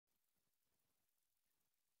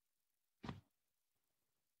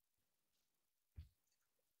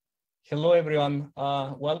Hello, everyone.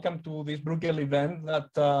 Welcome to this Bruegel event that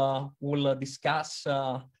will discuss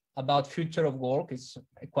about future of work. It's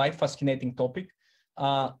a quite fascinating topic.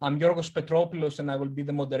 I'm Yorgos Petropoulos, and I will be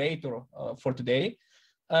the moderator for today.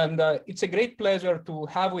 And it's a great pleasure to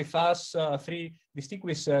have with us three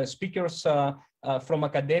distinguished speakers from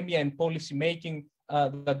academia and policy making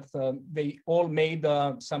that they all made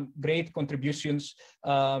some great contributions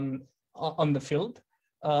on the field.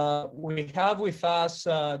 We have with us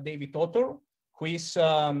David Autor, who is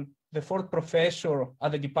the fourth professor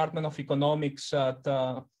at the Department of Economics at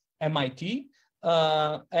MIT.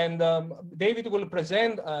 David will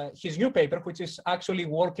present his new paper, which is actually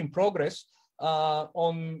work in progress,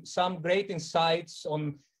 on some great insights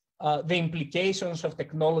on the implications of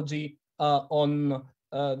technology on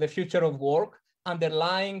the future of work,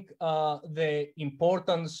 underlying the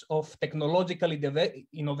importance of technological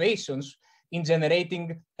innovations in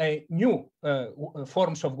generating new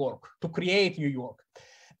forms of work, to create new work.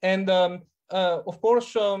 And of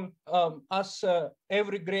course, as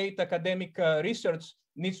every great academic research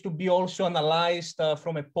needs to be also analyzed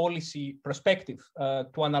from a policy perspective,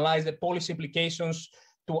 to analyze the policy implications,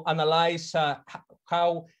 to analyze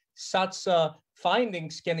how such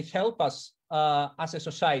findings can help us as a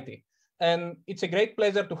society. And it's a great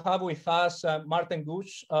pleasure to have with us Maarten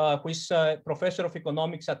Guus, who is a professor of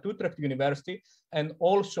economics at Utrecht University and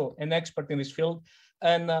also an expert in this field,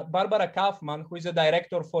 and Barbara Kaufman, who is a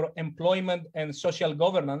director for employment and social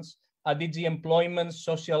governance at DG Employment,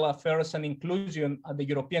 Social Affairs and Inclusion at the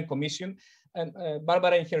European Commission. And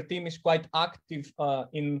Barbara and her team is quite active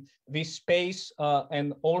in this space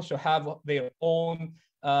and also have their own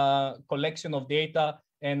collection of data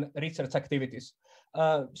and research activities.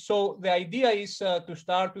 So the idea is to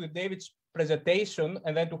start with David's presentation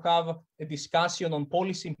and then to have a discussion on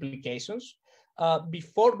policy implications.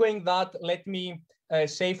 Before going that, let me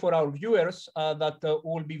say for our viewers that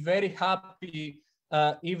we'll be very happy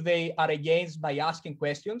if they are engaged by asking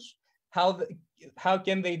questions. How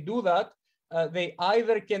can they do that? They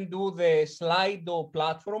either can do the Slido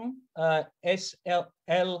platform, sli.do,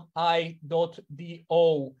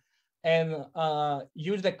 and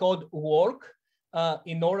use the code WORK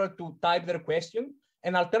in order to type their question.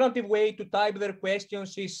 An alternative way to type their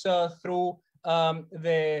questions is through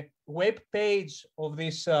the web page of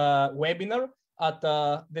this webinar at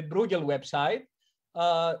the Bruegel website.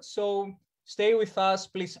 So stay with us,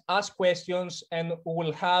 please ask questions, and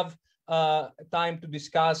we'll have time to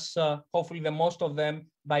discuss hopefully the most of them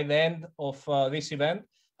by the end of this event.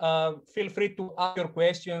 Feel free to ask your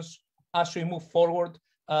questions as we move forward,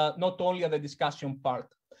 not only at the discussion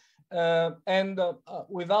part.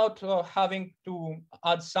 Without having to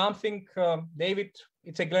add something, David,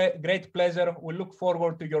 it's a great pleasure. We look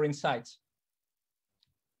forward to your insights.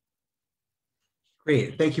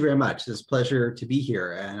 Great, thank you very much. It's a pleasure to be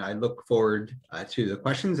here, and I look forward to the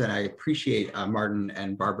questions, and I appreciate Maarten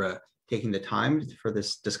and Barbara taking the time for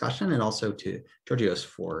this discussion, and also to Georgios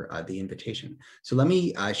for the invitation. So let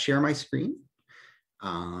me share my screen.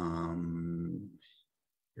 Here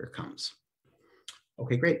it comes.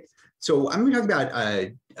 Okay, great. So I'm going to talk about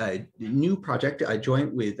a new project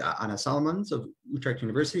joint with Anna Salomons of Utrecht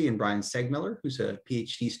University and Bryan Seegmiller, who's a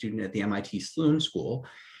PhD student at the MIT Sloan School.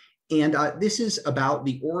 And this is about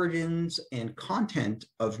the origins and content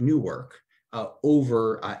of new work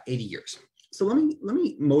over 80 years. So let me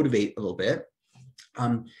motivate a little bit.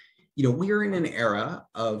 You know, we are in an era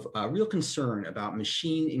of real concern about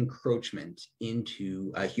machine encroachment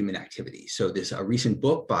into human activity. So this recent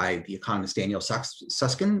book by the economist Daniel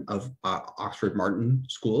Susskind of Oxford Martin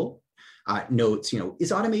School notes, you know,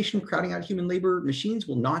 is automation crowding out human labor? Machines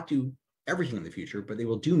will not do everything in the future, but they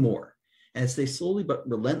will do more. And as they slowly but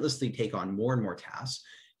relentlessly take on more and more tasks,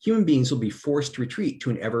 human beings will be forced to retreat to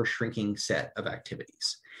an ever shrinking set of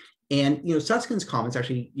activities. And, you know, Susskind's comments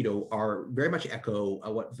actually, you know, are very much echo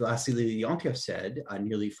what Vasily Leontief said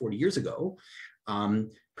nearly 40 years ago.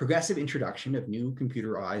 Progressive introduction of new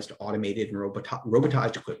computerized, automated, and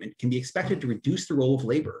robotized equipment can be expected to reduce the role of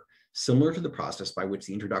labor, similar to the process by which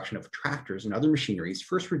the introduction of tractors and other machineries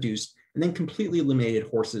first reduced and then completely eliminated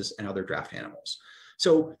horses and other draft animals.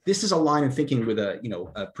 So this is a line of thinking with a, you know,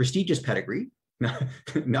 a prestigious pedigree,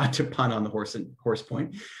 not to pun on the horse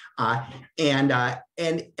point. And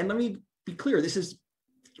let me be clear, this is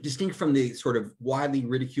distinct from the sort of widely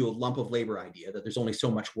ridiculed lump of labor idea that there's only so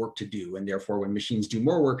much work to do, and therefore when machines do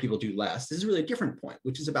more work, people do less. This is really a different point,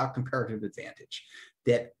 which is about comparative advantage,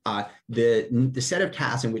 that the set of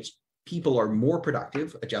tasks in which people are more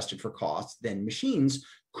productive, adjusted for cost, than machines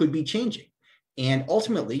could be changing. And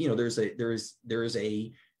ultimately, you know, there is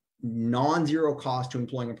a non-zero cost to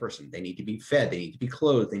employing a person. They need to be fed, they need to be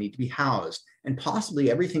clothed, they need to be housed, and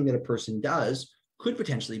possibly everything that a person does could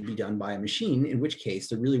potentially be done by a machine, in which case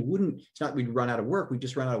there really wouldn't, it's not we'd run out of work, we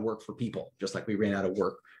just run out of work for people, just like we ran out of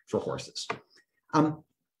work for horses.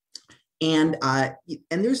 And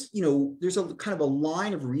there's, there's a kind of a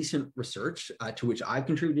line of recent research to which I've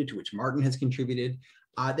contributed, to which Martin has contributed,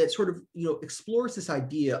 that sort of, explores this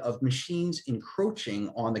idea of machines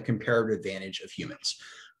encroaching on the comparative advantage of humans.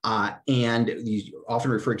 And these are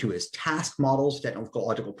often referred to as task models,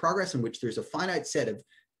 technological progress, in which there's a finite set of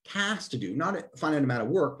tasks to do, not a finite amount of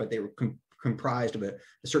work, but they were comprised of a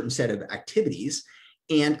certain set of activities.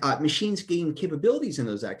 And machines gain capabilities in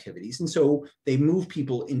those activities. And so they move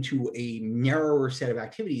people into a narrower set of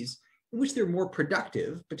activities in which they're more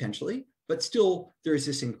productive, potentially, but still there's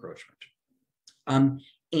this encroachment.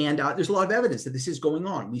 There's a lot of evidence that this is going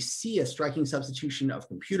on. We see a striking substitution of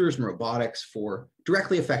computers and robotics for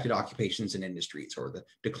directly affected occupations and industries, or the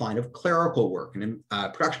decline of clerical work and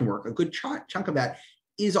production work. A good chunk of that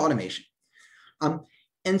is automation.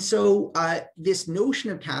 And so this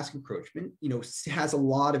notion of task encroachment, has a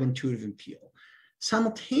lot of intuitive appeal.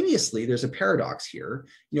 Simultaneously, there's a paradox here.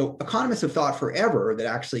 Economists have thought forever that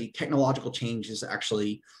actually technological change is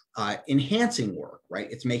actually enhancing work,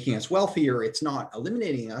 right? It's making us wealthier. It's not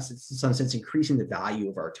eliminating us. It's in some sense increasing the value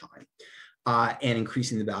of our time and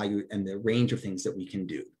increasing the value and the range of things that we can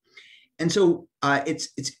do. And so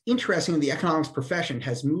it's interesting that the economics profession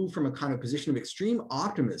has moved from a kind of position of extreme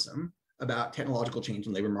optimism about technological change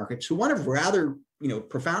in labor markets to one of rather,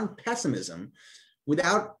 profound pessimism,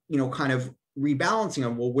 without, kind of rebalancing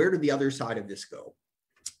on, well, where did the other side of this go?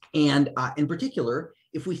 And in particular,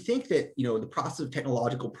 if we think that, the process of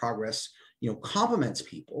technological progress, complements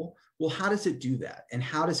people, well, how does it do that? And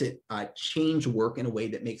how does it change work in a way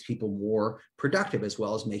that makes people more productive, as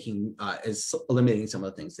well as eliminating some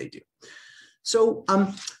of the things they do? So,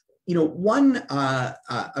 a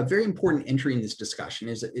very important entry in this discussion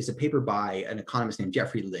is a paper by an economist named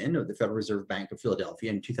Jeffrey Lynn of the Federal Reserve Bank of Philadelphia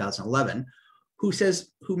in 2011, who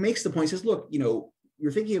makes the point, says, look,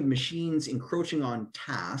 you're thinking of machines encroaching on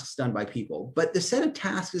tasks done by people, but the set of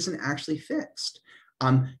tasks isn't actually fixed.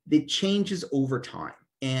 It changes over time.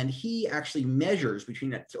 And he actually measures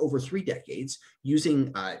over 3 decades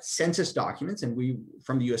using census documents, and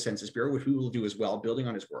from the US Census Bureau, which we will do as well, building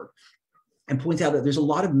on his work, and points out that there's a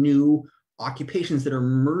lot of new occupations that are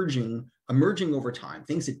emerging over time,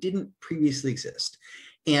 things that didn't previously exist.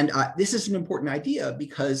 And this is an important idea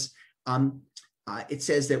because it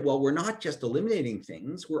says that, well, we're not just eliminating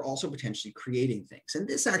things, we're also potentially creating things. And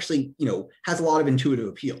this actually, has a lot of intuitive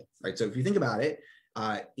appeal, right? So if you think about it,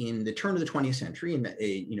 in the turn of the 20th century, in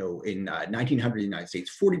 1900 the United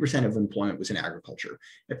States, 40% of employment was in agriculture.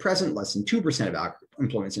 At present, less than 2% of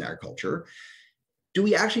employment is in agriculture. Do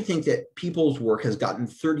we actually think that people's work has gotten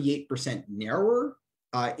 38% narrower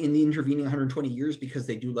in the intervening 120 years because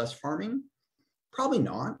they do less farming? Probably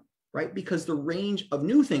not, right? Because the range of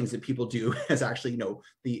new things that people do has actually,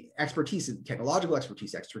 the expertise, technological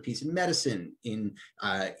expertise in medicine, in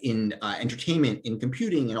entertainment, in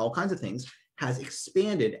computing, and all kinds of things has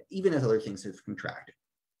expanded even as other things have contracted.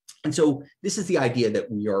 And so this is the idea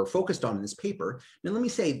that we are focused on in this paper. Now, let me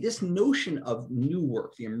say, this notion of new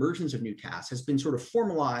work, the emergence of new tasks, has been sort of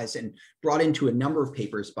formalized and brought into a number of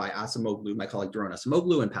papers by Acemoglu, my colleague Daron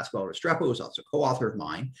Acemoglu, and Pasquale Restrepo, who's also a co-author of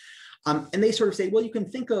mine. And they sort of say, well, you can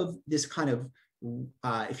think of this kind of,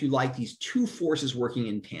 if you like, these two forces working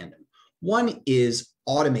in tandem. One is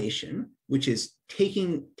automation, which is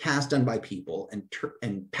taking tasks done by people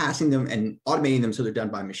and passing them and automating them so they're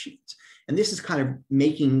done by machines. And this is kind of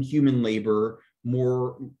making human labor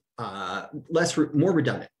more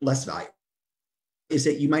redundant, less valuable. Is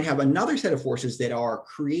that you might have another set of forces that are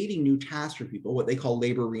creating new tasks for people, what they call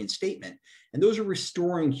labor reinstatement, and those are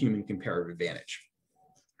restoring human comparative advantage.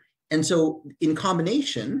 And so in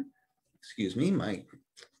combination,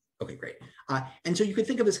 okay, great. And so you could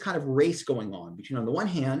think of this kind of race going on between, on the one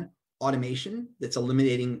hand, automation that's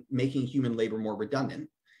making human labor more redundant,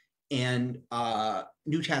 and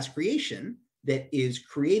new task creation that is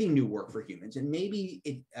creating new work for humans. And maybe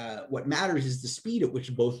what matters is the speed at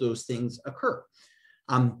which both those things occur.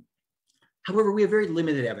 However, we have very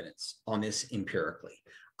limited evidence on this empirically.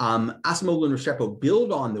 Acemoglu and Restrepo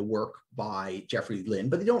build on the work by Jeffrey Lynn,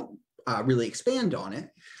 but they don't really expand on it.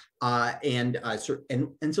 And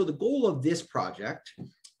so the goal of this project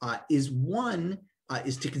is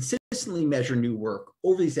to consistently measure new work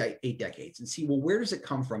over these 8 decades and see, well, where does it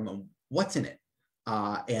come from and what's in it,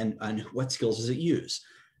 and what skills does it use?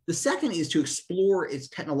 The second is to explore its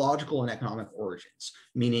technological and economic origins,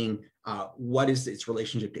 meaning what is its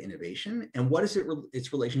relationship to innovation and what is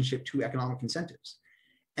its relationship to economic incentives.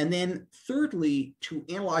 And then thirdly, to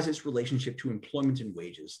analyze its relationship to employment and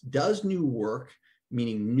wages. Does new work,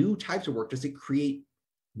 meaning new types of work, does it create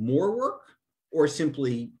more work, or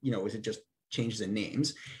simply, is it just changes in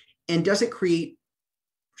names? And does it create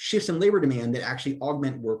shifts in labor demand that actually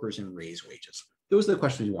augment workers and raise wages? Those are the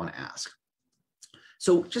questions you want to ask.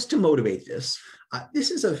 So just to motivate this, this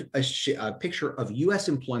is a picture of US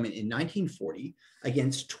employment in 1940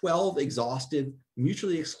 against 12 exhaustive,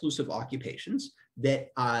 mutually exclusive occupations that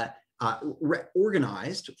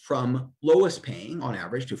organized from lowest paying on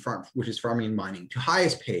average, which is farming and mining, to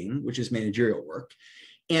highest paying, which is managerial work.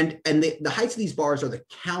 And the heights of these bars are the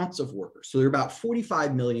counts of workers. So there are about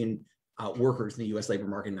 45 million workers in the US labor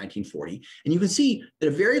market in 1940. And you can see that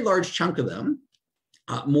a very large chunk of them,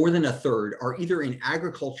 more than a third, are either in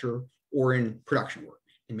agriculture or in production work,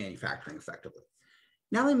 in manufacturing effectively.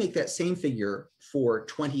 Now they make that same figure for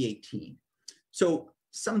 2018. So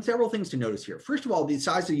several things to notice here. First of all, the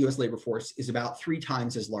size of the US labor force is about 3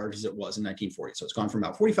 times as large as it was in 1940. So it's gone from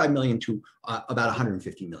about 45 million to about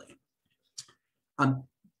 150 million.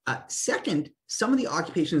 Second, some of the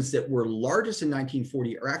occupations that were largest in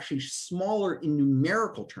 1940 are actually smaller in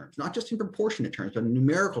numerical terms, not just in proportionate terms, but in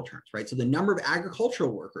numerical terms, right? So the number of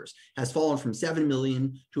agricultural workers has fallen from 7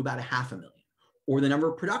 million to about 500,000, or the number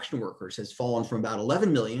of production workers has fallen from about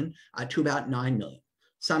 11 million to about 9 million.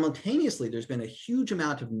 Simultaneously, there's been a huge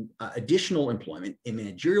amount of additional employment in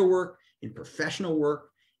managerial work, in professional work,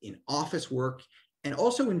 in office work, and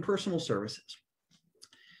also in personal services.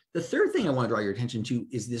 The third thing I want to draw your attention to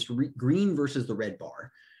is this green versus the red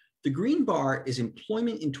bar. The green bar is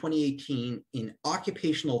employment in 2018 in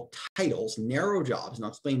occupational titles, narrow jobs, and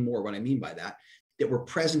I'll explain more what I mean by that, that were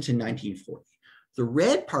present in 1940. The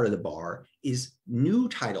red part of the bar is new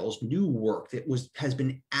titles, new work that has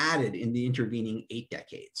been added in the intervening 8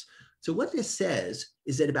 decades. So what this says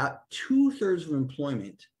is that about 2/3 of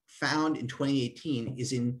employment found in 2018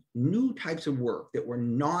 is in new types of work that were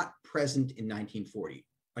not present in 1940.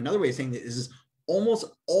 Another way of saying that is almost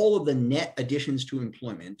all of the net additions to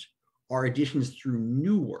employment are additions through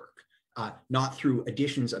new work, not through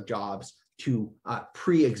additions of jobs to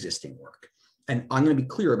pre-existing work. And I'm going to be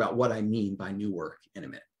clear about what I mean by new work in a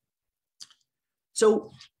minute.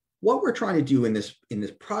 So what we're trying to do in this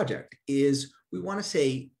project is we want to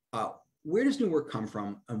say, where does new work come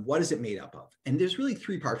from and what is it made up of? And there's really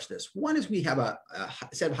 3 parts to this. One is we have a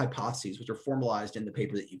set of hypotheses, which are formalized in the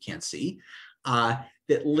paper that you can't see,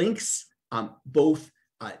 that links both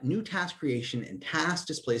new task creation and task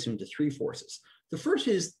displacement to 3 forces. The first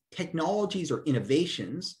is technologies or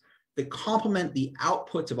innovations that complement the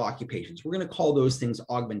outputs of occupations. We're going to call those things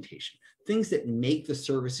augmentation, things that make the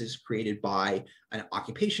services created by an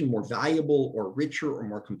occupation more valuable or richer or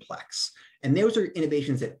more complex. And those are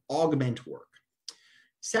innovations that augment work.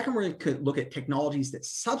 Second, we're going to look at technologies that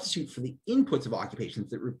substitute for the inputs of occupations,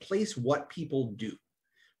 that replace what people do.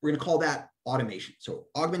 We're going to call that automation. So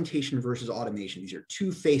augmentation versus automation. These are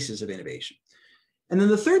 2 faces of innovation. And then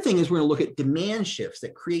the third thing is we're going to look at demand shifts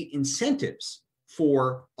that create incentives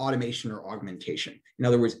for automation or augmentation. In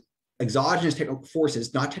other words, exogenous technical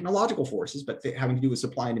forces, not technological forces, but having to do with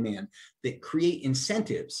supply and demand, that create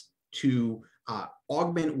incentives to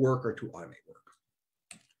augment work or to automate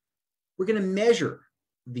work. We're going to measure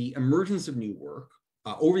the emergence of new work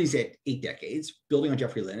over these 8 decades, building on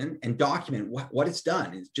Jeffrey Lennon, and document what it's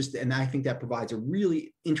done. And I think that provides a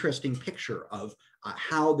really interesting picture of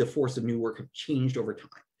how the force of new work have changed over time.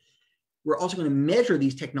 We're also going to measure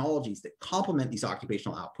these technologies that complement these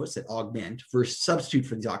occupational outputs, that augment versus substitute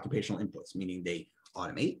for these occupational inputs, meaning they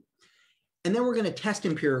automate. And then we're going to test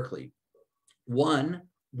empirically, 1,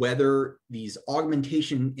 whether these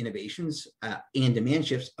augmentation innovations and demand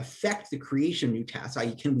shifts affect the creation of new tasks,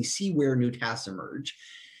 i.e. can we see where new tasks emerge?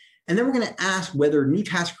 And then we're going to ask whether new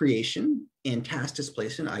task creation and task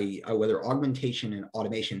displacement, i.e. whether augmentation and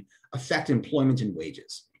automation affect employment and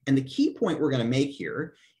wages. And the key point we're going to make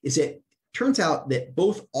here is that it turns out that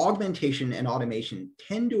both augmentation and automation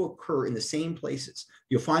tend to occur in the same places.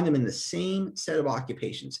 You'll find them in the same set of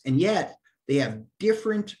occupations, and yet they have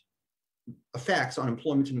different effects on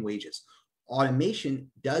employment and wages. Automation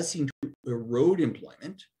does seem to erode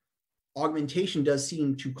employment. Augmentation does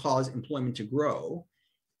seem to cause employment to grow.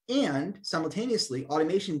 And simultaneously,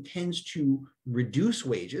 automation tends to reduce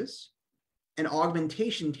wages, and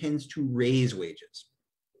augmentation tends to raise wages.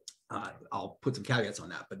 I'll put some caveats on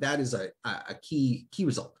that, but that is a key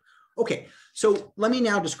result. Okay, so let me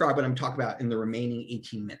now describe what I'm talking about in the remaining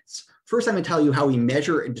 18 minutes. First, I'm going to tell you how we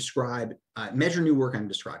measure and describe, measure new work and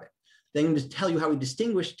describe it. Then I'm going to tell you how we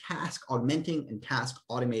distinguish task augmenting and task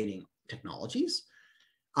automating technologies.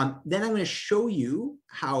 Then I'm going to show you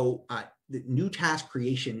how the new task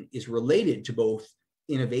creation is related to both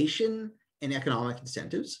innovation and economic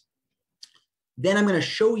incentives. Then I'm going to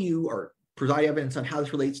show you or provide evidence on how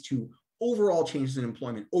this relates to overall changes in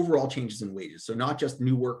employment, overall changes in wages. So not just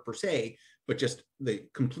new work per se, but just the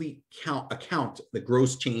complete account, the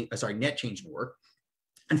gross change, net change in work.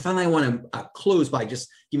 And finally, I want to close by just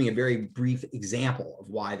giving a very brief example of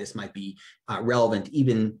why this might be relevant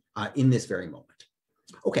even in this very moment.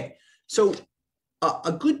 Okay, so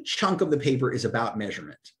a good chunk of the paper is about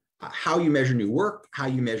measurement, how you measure new work, how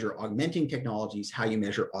you measure augmenting technologies, how you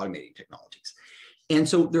measure automating technologies. And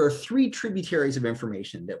so there are three tributaries of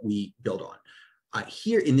information that we build on.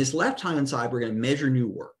 Here in this left-hand side, we're going to measure new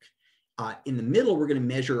work. In the middle, we're going to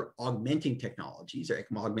measure augmenting technologies or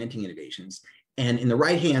augmenting innovations. And in the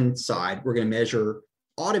right-hand side, we're going to measure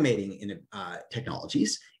automating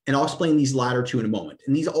technologies. And I'll explain these latter two in a moment.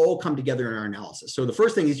 And these all come together in our analysis. So the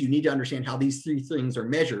first thing is you need to understand how these three things are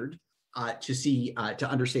measured to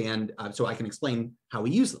understand, so I can explain how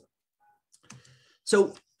we use them.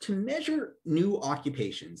 So to measure new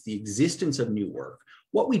occupations, the existence of new work,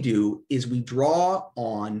 what we do is we draw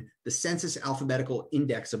on the Census Alphabetical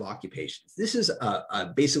Index of Occupations. This is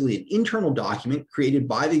basically an internal document created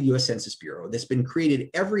by the US Census Bureau that's been created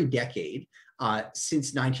every decade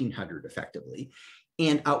since 1900, effectively.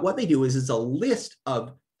 And what they do is it's a list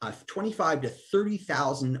of 25 to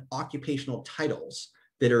 30,000 occupational titles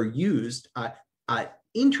that are used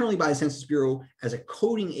internally by the Census Bureau as a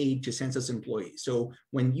coding aid to census employees. So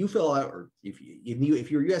when you fill out, or if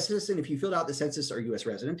you're a US citizen, if you filled out the census or US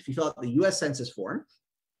resident, if you fill out the US Census form,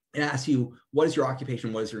 it asks you, what is your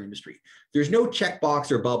occupation, what is your industry? There's no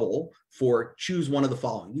checkbox or bubble for choose one of the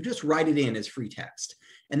following. You just write it in as free text.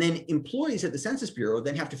 And then employees at the Census Bureau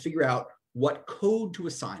then have to figure out what code to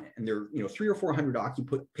assign it. And there are 300 or 400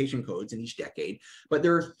 occupation codes in each decade, but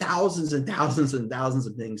there are thousands and thousands and thousands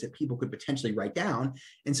of things that people could potentially write down.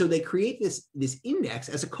 And so they create this index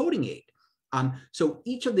as a coding aid. So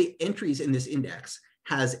each of the entries in this index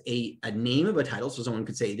has a name of a title. So someone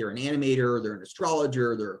could say they're an animator, they're an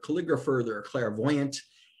astrologer, they're a calligrapher, they're a clairvoyant.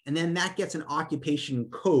 And then that gets an occupation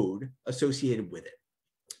code associated with it.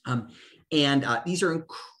 These are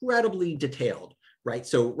incredibly detailed. Right.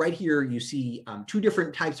 So right here, you see two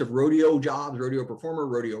different types of rodeo jobs: rodeo performer,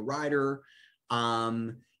 rodeo rider.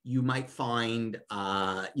 You might find,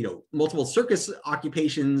 multiple circus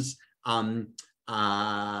occupations, multiple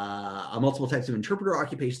types of interpreter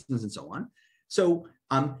occupations, and so on. So,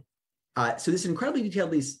 so this is an incredibly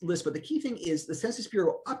detailed list. But the key thing is the Census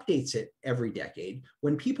Bureau updates it every decade.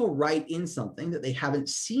 When people write in something that they haven't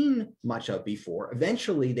seen much of before,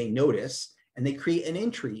 eventually they notice and they create an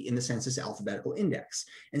entry in the Census Alphabetical Index.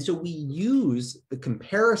 And so we use the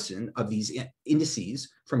comparison of these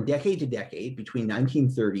indices from decade to decade between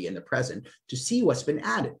 1930 and the present to see what's been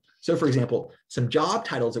added. So for example, some job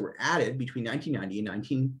titles that were added between 1980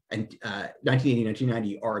 and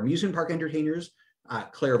 1990 are amusement park entertainers,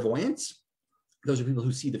 clairvoyants, those are people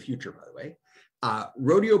who see the future, by the way,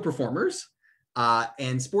 rodeo performers,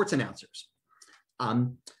 and sports announcers.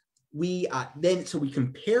 We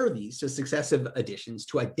compare these to successive additions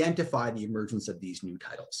to identify the emergence of these new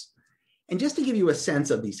titles. And just to give you a sense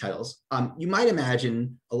of these titles, you might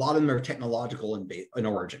imagine a lot of them are technological in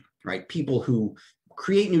origin, right? People who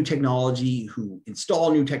create new technology, who install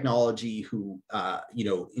new technology, who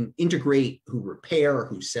integrate, who repair,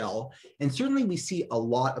 who sell. And certainly we see a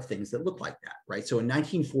lot of things that look like that, right? So in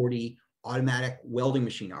 1940, automatic welding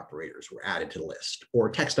machine operators were added to the list, or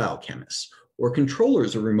textile chemists, or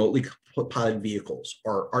controllers of remotely piloted vehicles,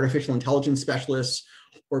 or artificial intelligence specialists,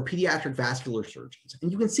 or pediatric vascular surgeons.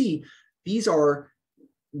 And you can see these are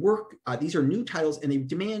new titles, and they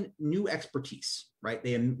demand new expertise, right?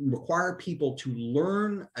 They require people to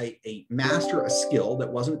learn master a skill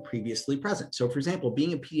that wasn't previously present. So for example,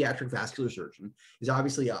 being a pediatric vascular surgeon is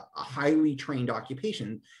obviously a highly trained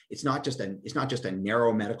occupation. It's not just a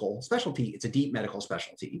narrow medical specialty, it's a deep medical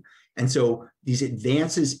specialty. And so these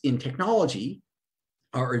advances in technology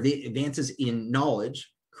or the advances in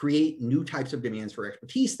knowledge create new types of demands for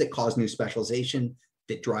expertise that cause new specialization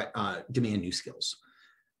that demand new skills.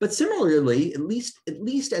 But similarly, at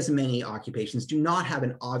least as many occupations do not have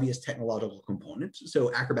an obvious technological component.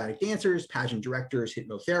 So acrobatic dancers, pageant directors,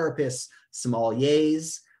 hypnotherapists,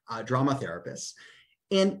 sommeliers, drama therapists.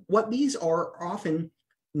 And what these are often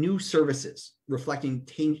new services reflecting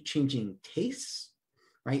changing tastes,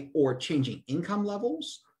 right? Or changing income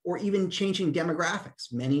levels, or even changing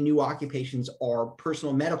demographics. Many new occupations are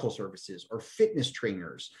personal medical services or fitness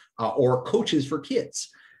trainers or coaches for kids.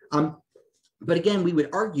 But again, we would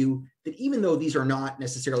argue that even though these are not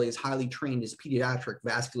necessarily as highly trained as pediatric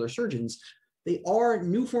vascular surgeons, they are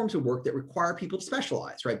new forms of work that require people to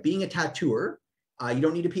specialize, right? Being a tattooer, you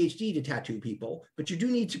don't need a PhD to tattoo people, but you do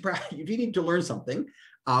need to learn something,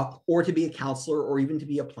 or to be a counselor, or even to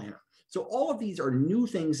be a planner. So all of these are new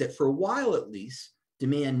things that, for a while at least,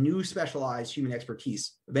 demand new specialized human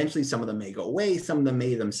expertise. Eventually, some of them may go away, some of them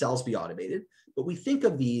may themselves be automated, but we think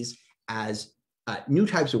of these as new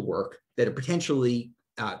types of work that potentially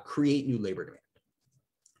create new labor demand.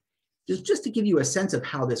 Just to give you a sense of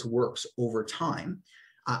how this works over time,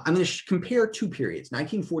 I'm going to compare two periods,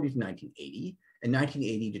 1940 to 1980 and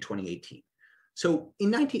 1980 to 2018. So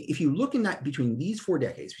if you look in that between these 4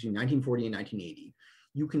 decades, between 1940 and 1980,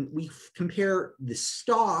 we compare the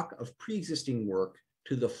stock of pre-existing work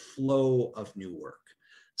to the flow of new work.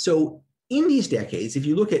 So in these decades, if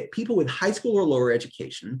you look at people with high school or lower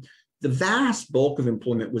education, the vast bulk of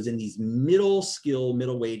employment was in these middle skill,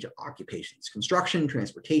 middle wage occupations: construction,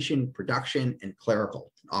 transportation, production, and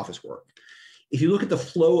clerical office work. If you look at the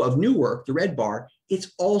flow of new work, the red bar,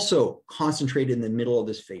 it's also concentrated in the middle of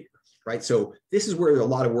this figure, right? So this is where a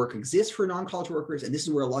lot of work exists for non-college workers, and this is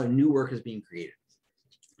where a lot of new work is being created.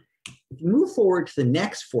 If you move forward to the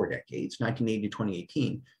next 4 decades, 1980 to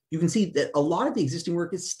 2018, you can see that a lot of the existing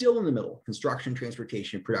work is still in the middle: construction,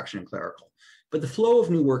 transportation, production, and clerical. But the flow of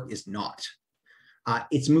new work is not.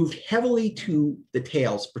 It's moved heavily to the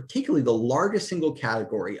tails, particularly the largest single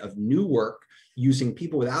category of new work using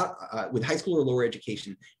people with high school or lower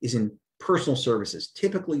education is in personal services,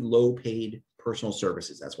 typically low-paid personal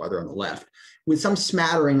services. That's why they're on the left, with some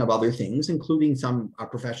smattering of other things, including some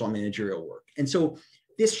professional managerial work. And so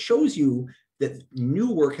this shows you that new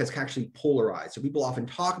work has actually polarized. So people often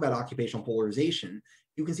talk about occupational polarization.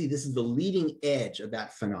 You can see this is the leading edge of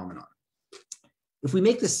that phenomenon. If we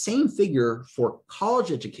make the same figure for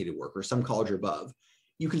college-educated workers, some college or above,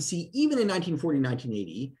 you can see even in 1940,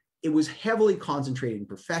 1980, it was heavily concentrated in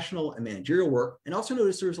professional and managerial work. And also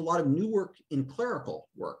notice there's a lot of new work in clerical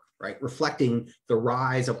work, right? Reflecting the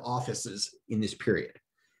rise of offices in this period.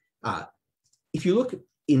 If you look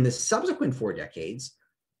in the subsequent 4 decades,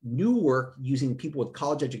 new work using people with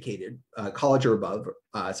college-educated, college or above,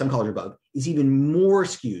 some college or above, is even more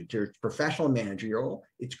skewed to professional and managerial.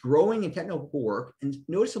 It's growing in technical work, and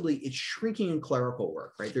noticeably, it's shrinking in clerical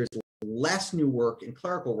work, right? There's less new work in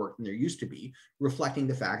clerical work than there used to be, reflecting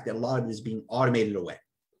the fact that a lot of it is being automated away.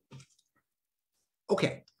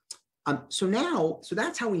 Okay, so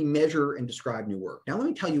that's how we measure and describe new work. Now let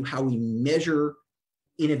me tell you how we measure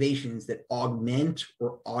innovations that augment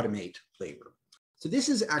or automate labor. So this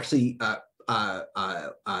is actually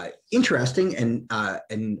interesting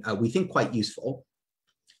and we think quite useful.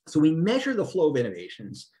 So we measure the flow of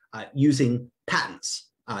innovations using patents.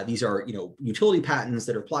 These are utility patents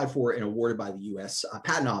that are applied for and awarded by the US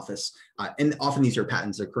Patent Office. And often these are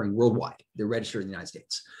patents occurring worldwide. They're registered in the United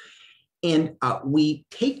States. And we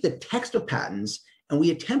take the text of patents and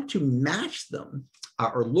we attempt to match them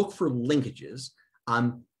or look for linkages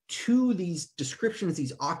to these descriptions,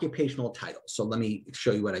 these occupational titles. So let me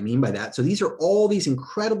show you what I mean by that. So these are all these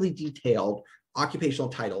incredibly detailed occupational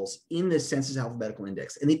titles in the Census Alphabetical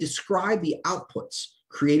Index, and they describe the outputs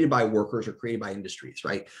created by workers or created by industries,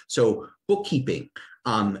 right? So bookkeeping,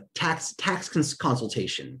 tax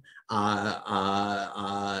consultation,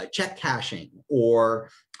 check cashing, or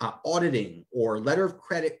auditing, or letter of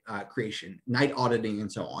credit creation, night auditing,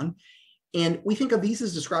 and so on. And we think of these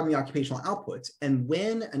as describing the occupational outputs. And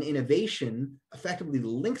when an innovation effectively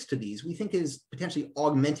links to these, we think is potentially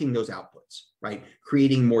augmenting those outputs, right?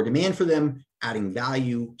 Creating more demand for them, adding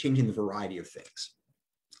value, changing the variety of things.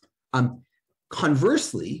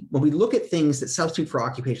 Conversely, when we look at things that substitute for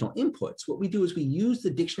occupational inputs, what we do is we use the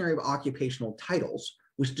Dictionary of Occupational Titles,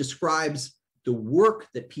 which describes the work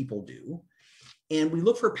that people do. And we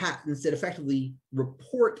look for patents that effectively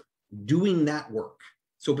report doing that work.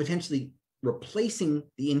 So potentially replacing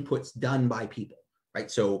the inputs done by people, right?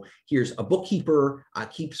 So here's a bookkeeper,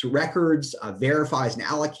 keeps records, verifies and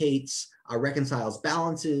allocates, reconciles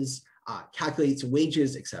balances, calculates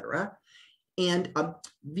wages, etc. And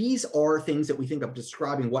these are things that we think of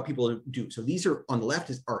describing what people do. So these are on the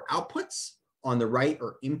left are outputs, on the right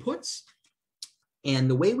are inputs. And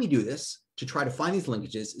the way we do this to try to find these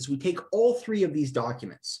linkages is we take all 3 of these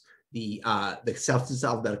documents, the Census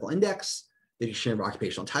Alphabetical Index, the Dictionary of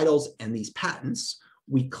Occupational Titles, and these patents.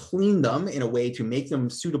 We clean them in a way to make them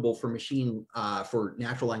suitable for for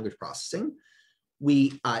natural language processing.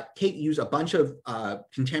 We use a bunch of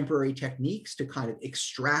contemporary techniques to kind of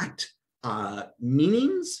extract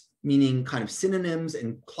meanings, meaning kind of synonyms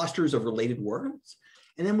and clusters of related words.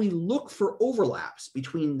 And then we look for overlaps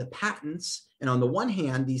between the patents, and on the one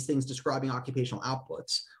hand, these things describing occupational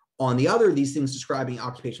outputs, on the other, these things describing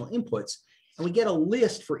occupational inputs, and we get a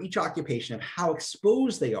list for each occupation of how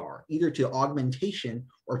exposed they are, either to augmentation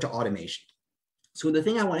or to automation. So the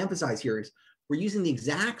thing I want to emphasize here is we're using the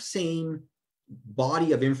exact same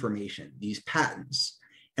body of information, these patents,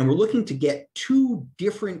 and we're looking to get two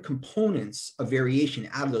different components of variation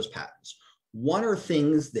out of those patents. One are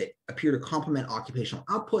things that appear to complement occupational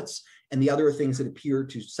outputs, and the other are things that appear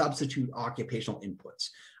to substitute occupational inputs.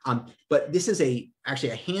 But this is actually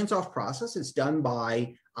a hands-off process. It's done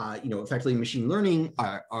by effectively machine learning,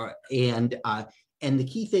 and the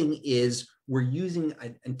key thing is we're using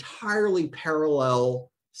an entirely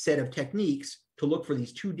parallel set of techniques to look for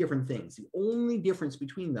these two different things. The only difference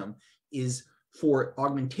between them is for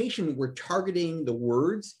augmentation, we're targeting the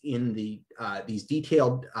words in these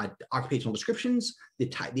detailed occupational descriptions, the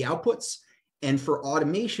outputs. And for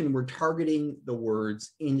automation, we're targeting the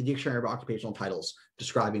words in the dictionary of occupational titles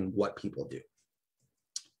describing what people do.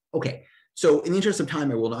 Okay, so in the interest of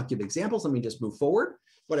time, I will not give examples. Let me just move forward.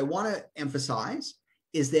 What I want to emphasize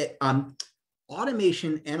is that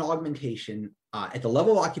automation and augmentation at the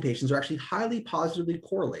level of occupations are actually highly positively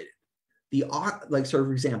correlated.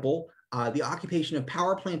 For example, the occupation of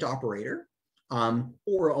power plant operator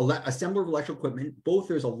or assembler of electrical equipment, both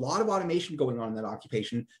there's a lot of automation going on in that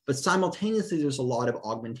occupation, but simultaneously there's a lot of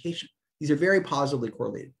augmentation. These are very positively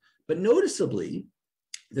correlated. But noticeably,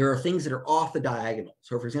 there are things that are off the diagonal.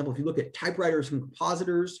 So for example, if you look at typewriters and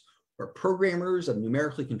compositors, or programmers of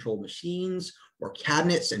numerically controlled machines, or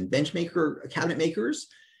cabinets and cabinet makers,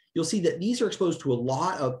 you'll see that these are exposed to a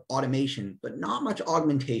lot of automation, but not much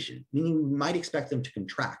augmentation, meaning we might expect them to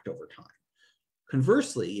contract over time.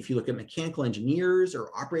 Conversely, if you look at mechanical engineers or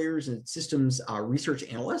operators and systems research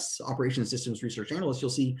analysts, operations systems research analysts,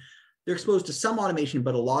 you'll see they're exposed to some automation,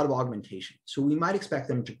 but a lot of augmentation. So we might expect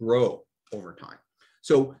them to grow over time.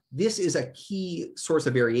 So this is a key source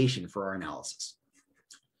of variation for our analysis.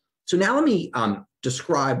 So now let me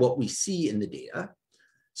describe what we see in the data.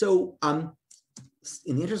 So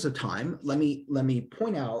in the interest of time, let me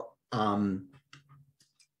point out,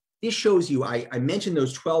 this shows you, I mentioned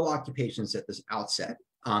those 12 occupations at this outset,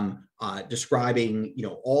 describing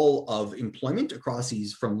all of employment across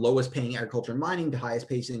these from lowest paying agriculture and mining to highest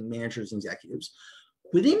paying managers and executives.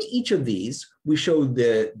 Within each of these, we show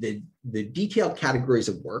the detailed categories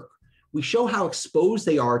of work. We show how exposed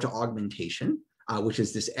they are to augmentation, which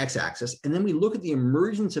is this x-axis, and then we look at the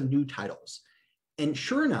emergence of new titles. And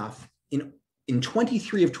sure enough, in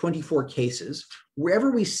 23 of 24 cases,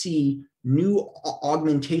 wherever we see new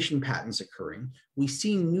augmentation patterns occurring, we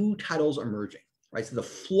see new titles emerging, right? So the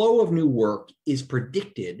flow of new work is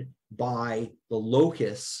predicted by the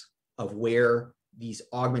locus of where these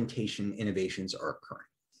augmentation innovations are occurring.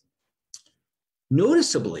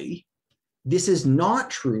 Noticeably, this is not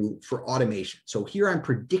true for automation. So here I'm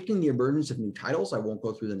predicting the emergence of new titles. I won't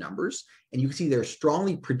go through the numbers. And you can see they're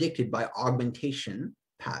strongly predicted by augmentation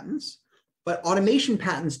patterns. But automation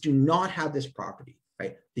patterns do not have this property,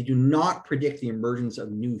 right? They do not predict the emergence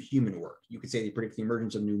of new human work. You could say they predict the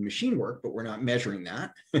emergence of new machine work, but we're not measuring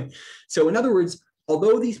that. So in other words,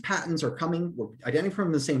 although these patterns are we're identifying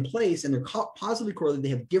from the same place and they're positively correlated, they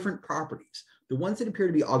have different properties. The ones that appear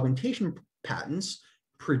to be augmentation patterns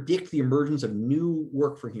predict the emergence of new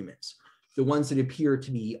work for humans. The ones that appear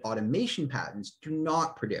to be automation patterns do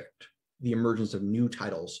not predict the emergence of new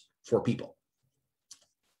titles for people.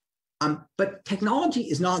 But technology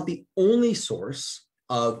is not the only source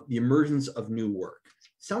of the emergence of new work.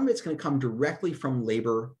 Some of it's going to come directly from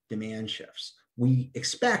labor demand shifts. We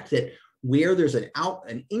expect that where there's a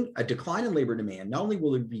decline in labor demand, not only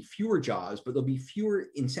will there be fewer jobs, but there'll be fewer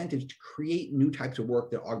incentives to create new types of work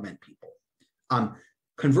that augment people.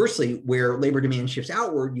 Conversely, where labor demand shifts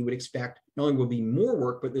outward, you would expect not only will be more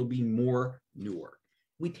work, but there'll be more new work.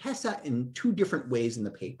 We test that in two different ways in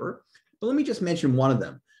the paper, but let me just mention one of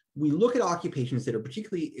them. We look at occupations that are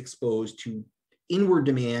particularly exposed to inward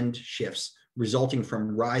demand shifts resulting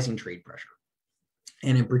from rising trade pressure.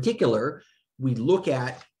 And in particular, we look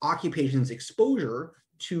at occupations' exposure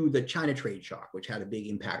to the China trade shock, which had a big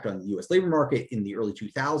impact on the US labor market in the early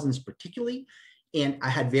 2000s particularly, and I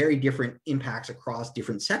had very different impacts across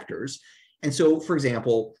different sectors. And so, for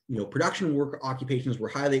example, production work occupations were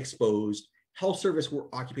highly exposed, health service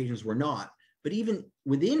occupations were not. But even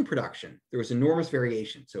within production, there was enormous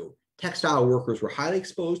variation. So textile workers were highly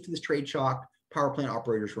exposed to this trade shock, power plant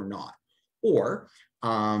operators were not. Or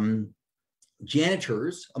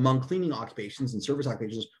janitors among cleaning occupations and service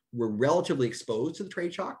occupations were relatively exposed to the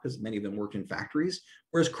trade shock because many of them worked in factories,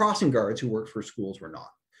 whereas crossing guards who worked for schools were not.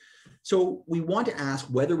 So we want to ask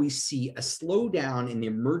whether we see a slowdown in the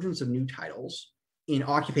emergence of new titles in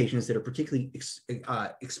occupations that are particularly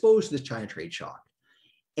exposed to this China trade shock.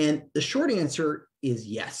 And the short answer is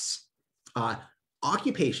yes.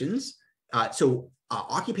 Occupations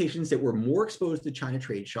that were more exposed to the China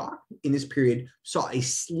trade shock in this period saw a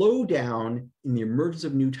slowdown in the emergence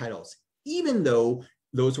of new titles, even though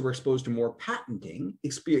those who were exposed to more patenting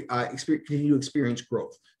continue to experience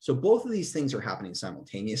growth. So both of these things are happening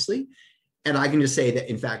simultaneously. And I can just say that,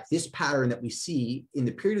 in fact, this pattern that we see in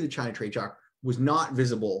the period of the China trade shock was not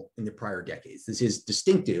visible in the prior decades. This is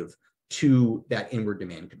distinctive to that inward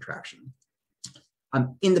demand contraction.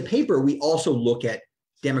 In the paper, we also look at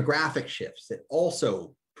demographic shifts that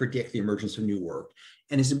also predict the emergence of new work.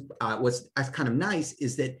 And what's kind of nice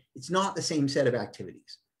is that it's not the same set of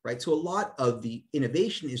activities, right? So a lot of the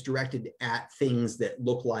innovation is directed at things that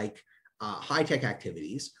look like high-tech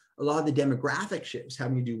activities. A lot of the demographic shifts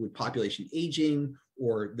having to do with population aging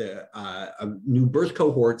or the new birth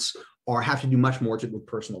cohorts have to do much more with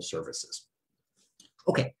personal services.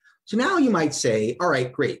 Okay, so now you might say, all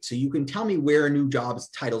right, great. So you can tell me where new jobs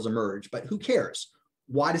titles emerge, but who cares?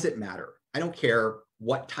 Why does it matter? I don't care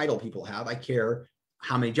what title people have. I care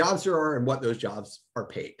how many jobs there are and what those jobs are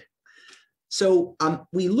paid. So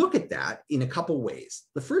we look at that in a couple ways.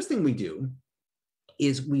 The first thing we do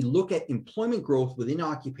is we look at employment growth within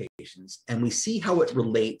occupations and we see how it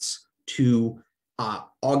relates to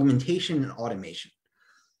augmentation and automation.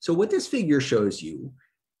 So what this figure shows you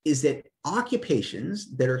is that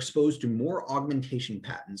occupations that are exposed to more augmentation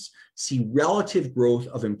patterns see relative growth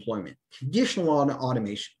of employment, conditional on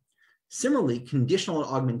automation. Similarly, conditional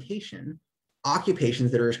on augmentation,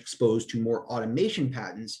 occupations that are exposed to more automation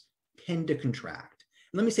patterns tend to contract.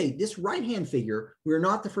 And let me say, this right-hand figure, we're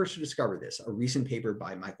not the first to discover this. A recent paper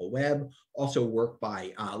by Michael Webb, also work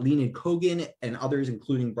by Leonid Kogan and others,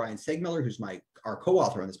 including Bryan Seegmiller, who's our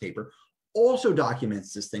co-author on this paper, also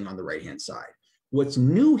documents this thing on the right-hand side. What's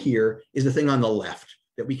new here is the thing on the left,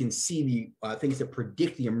 that we can see the things that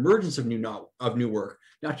predict the emergence of new work,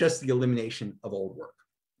 not just the elimination of old work.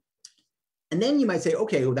 And then you might say,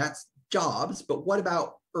 okay, well, that's jobs, but what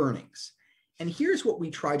about earnings? And here's what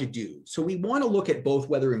we try to do. So we want to look at both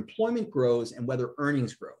whether employment grows and whether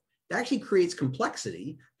earnings grow. That actually creates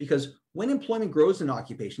complexity because when employment grows in an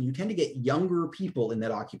occupation, you tend to get younger people in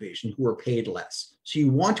that occupation who are paid less. So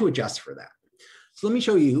you want to adjust for that. So let me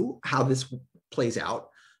show you how this plays out.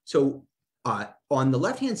 So on the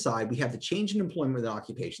left-hand side, we have the change in employment within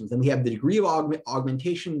occupations, and we have the degree of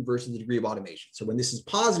augmentation versus the degree of automation. So when this is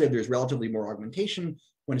positive, there's relatively more augmentation.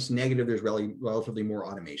 When it's negative, there's relatively more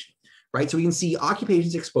automation, right? So we can see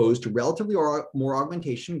occupations exposed to relatively more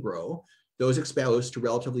augmentation grow, those exposed to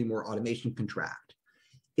relatively more automation contract.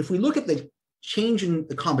 If we look at the change in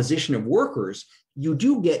the composition of workers, you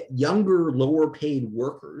do get younger, lower paid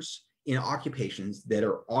workers in occupations that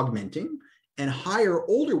are augmenting and higher,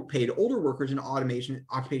 older workers in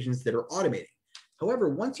occupations that are automating. However,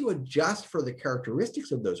 once you adjust for the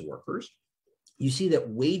characteristics of those workers, you see that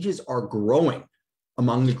wages are growing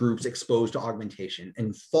among the groups exposed to augmentation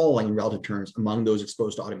and falling in relative terms among those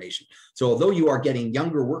exposed to automation. So although you are getting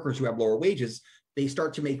younger workers who have lower wages, they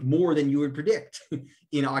start to make more than you would predict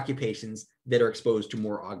in occupations that are exposed to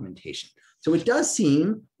more augmentation. So it does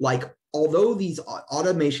seem like although these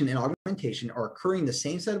automation and augmentation are occurring in the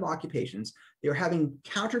same set of occupations, they're having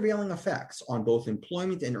countervailing effects on both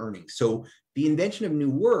employment and earnings. So the invention of new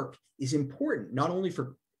work is important, not only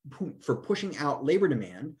for pushing out labor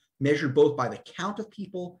demand, measured both by the count of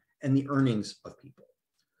people and the earnings of people.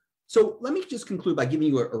 So let me just conclude by giving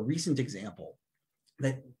you a recent example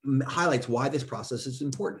that highlights why this process is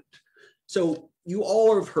important. So you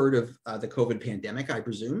all have heard of the COVID pandemic, I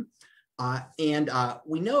presume.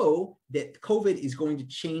 We know that COVID is going to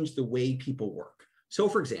change the way people work. So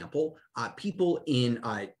for example, people in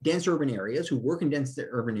dense urban areas who work in dense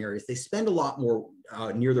urban areas, they spend a lot more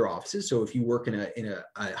near their offices. So if you work in a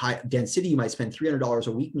high dense city, you might spend $300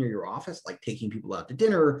 a week near your office, like taking people out to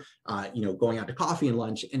dinner, going out to coffee and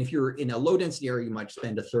lunch. And if you're in a low density area, you might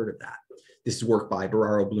spend a third of that. This is work by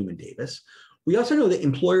Bararo, Bloom, and Davis. We also know that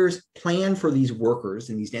employers plan for these workers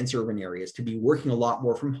in these dense urban areas to be working a lot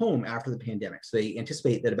more from home after the pandemic. So they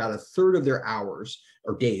anticipate that about a third of their hours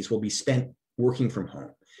or days will be spent working from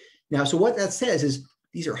home. Now, so what that says is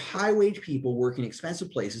these are high wage people working in expensive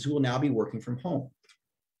places who will now be working from home.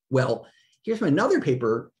 Well, here's from another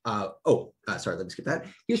paper. Sorry, let me skip that.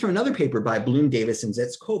 Here's from another paper by Bloom, Davis, and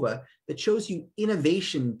Zetskova that shows you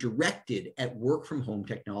innovation directed at work from home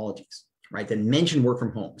technologies. right, that mention work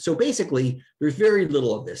from home. So basically, there's very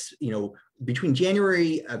little of this. Between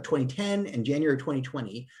January of 2010 and January of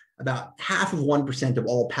 2020, about 0.5% of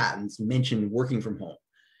all patents mention working from home.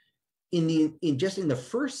 Just in the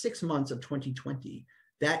first 6 months of 2020,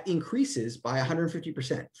 that increases by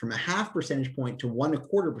 150%, from a 0.5 percentage point to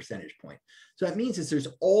 1.25 percentage point. So that means that there's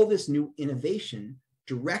all this new innovation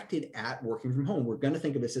directed at working from home. We're going to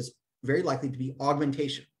think of this as very likely to be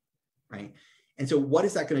augmentation, right? And so what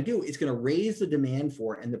is that going to do? It's going to raise the demand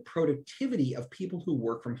for and the productivity of people who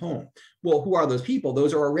work from home. Well, who are those people?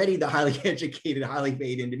 Those are already the highly educated, highly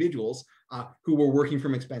paid individuals who were working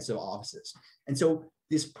from expensive offices. And so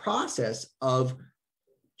this process of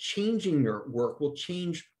changing your work will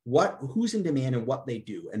change who's in demand and what they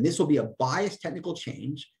do. And this will be a biased technical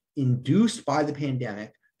change induced by the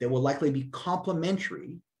pandemic that will likely be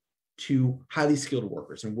complementary to highly skilled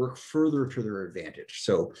workers and work further to their advantage.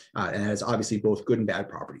 So, and that has obviously both good and bad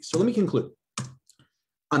properties. So let me conclude.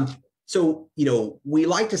 So, we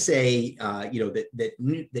like to say,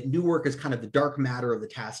 that new work is kind of the dark matter of the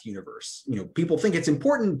task universe. People think it's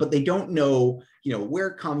important, but they don't know, where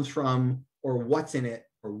it comes from or what's in it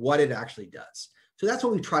or what it actually does. So that's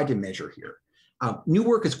what we tried to measure here. New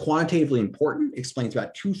work is quantitatively important.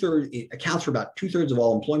 It accounts for about 2/3 of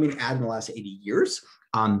all employment added in the last 80 years.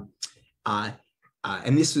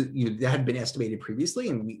 And this that had been estimated previously,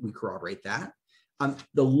 and we corroborate that.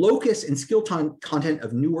 The locus and skill content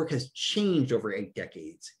of new work has changed over 8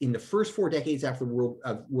 decades. In the first 4 decades after World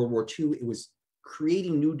War II, it was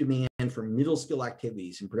creating new demand for middle skill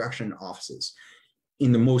activities in production and offices.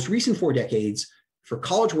 In the most recent 4 decades, for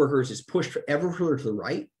college workers, it's pushed ever further to the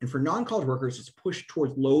right, and for non-college workers, it's pushed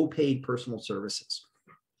towards low-paid personal services.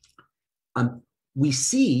 We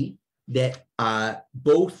see that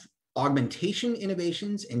both augmentation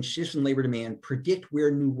innovations and shifts in labor demand predict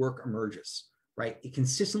where new work emerges, right? It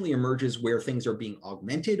consistently emerges where things are being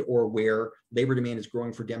augmented or where labor demand is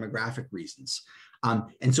growing for demographic reasons.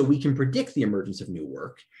 And so we can predict the emergence of new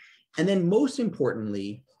work. And then most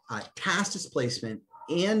importantly, task displacement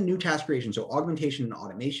and new task creation, so augmentation and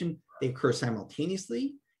automation, they occur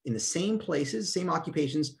simultaneously in the same places, same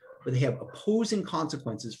occupations, but they have opposing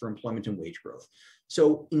consequences for employment and wage growth.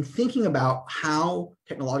 So in thinking about how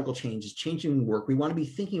technological change is changing work, we want to be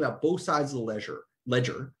thinking about both sides of the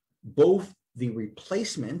ledger, both the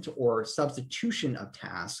replacement or substitution of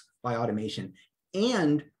tasks by automation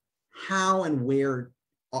and how and where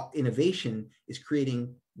innovation is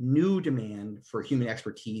creating new demand for human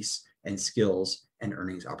expertise and skills and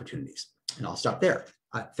earnings opportunities. And I'll stop there.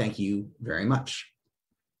 Thank you very much.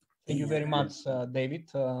 Thank you very much, David.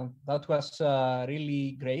 That was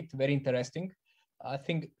really great, very interesting. I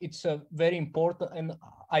think it's very important, and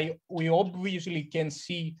we obviously can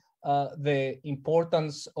see the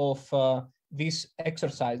importance of this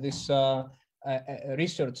exercise, this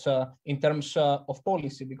research in terms of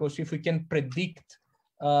policy, because if we can predict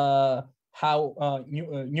how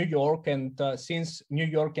New York, and since New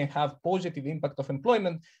York can have positive impact of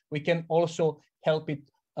employment, we can also help it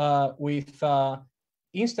with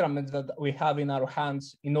instruments that we have in our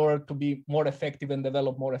hands in order to be more effective and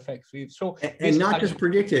develop more effective. So, and not just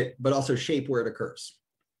predict it, but also shape where it occurs.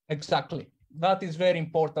 Exactly. That is very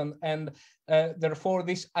important. And therefore,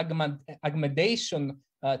 this augmentation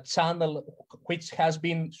channel, which has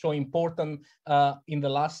been so important in the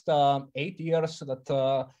last 8 years,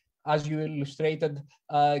 that as you illustrated,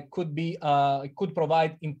 could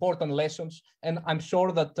provide important lessons. And I'm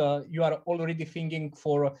sure that you are already thinking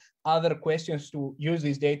for other questions to use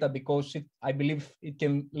this data, because I believe it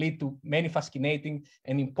can lead to many fascinating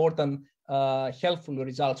and important helpful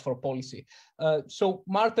results for policy. So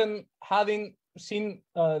Martin, having seen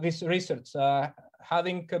this research,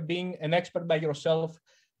 having been an expert by yourself,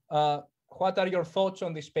 what are your thoughts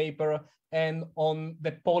on this paper and on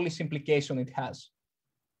the policy implication it has?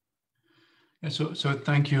 Yeah, so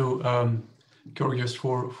thank you, Georgios,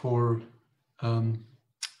 for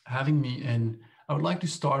having me. And I would like to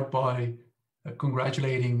start by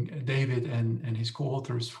congratulating David and his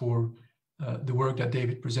co-authors for the work that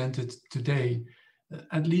David presented today.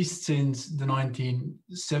 At least since the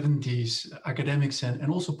 1970s, academics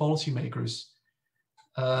and also policymakers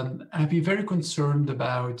have been very concerned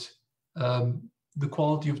about the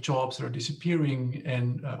quality of jobs that are disappearing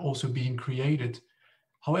and also being created.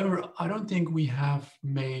 However, I don't think we have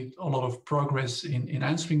made a lot of progress in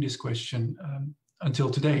answering this question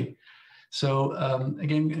until today. So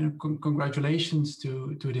again, congratulations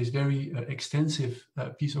to this very extensive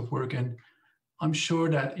piece of work. And I'm sure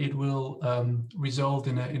that it will result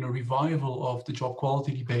in a revival of the job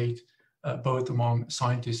quality debate, both among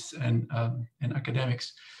scientists and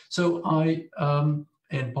academics. So I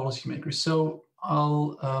and policymakers. So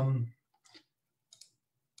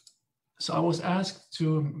so I was asked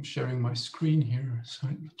to, I'm sharing my screen here, so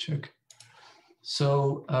let me check.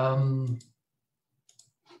 So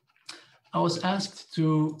I was asked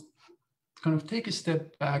to kind of take a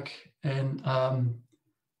step back and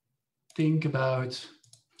think about,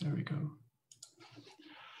 there we go.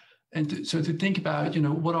 And so to think about,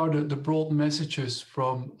 what are the broad messages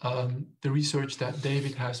from the research that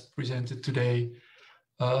David has presented today,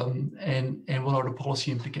 and what are the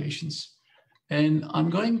policy implications? And I'm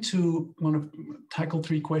going to kind of tackle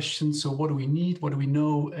 3 questions. So what do we need, what do we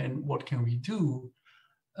know, and what can we do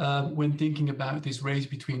when thinking about this race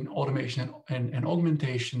between automation and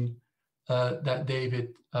augmentation that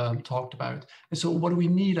David talked about. And so what do we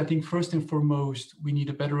need? I think first and foremost, we need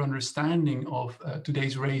a better understanding of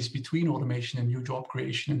today's race between automation and new job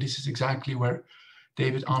creation. And this is exactly where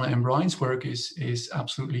David, Anna, and Bryan's work is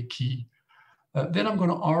absolutely key. Then I'm going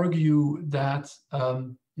to argue that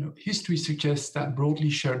history suggests that broadly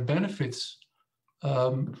shared benefits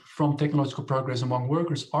from technological progress among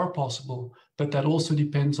workers are possible, but that also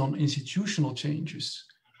depends on institutional changes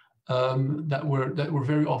that were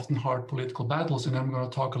very often hard political battles. And I'm going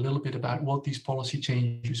to talk a little bit about what these policy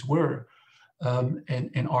changes were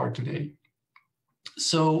and are today.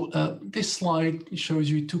 So this slide shows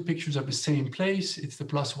you 2 pictures of the same place. It's the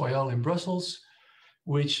Place Royale in Brussels,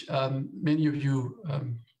 which many of you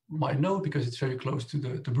might know because it's very close to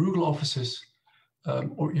the Bruegel offices,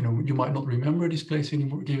 or you might not remember this place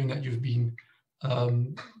anymore, given that you've been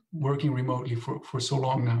working remotely for so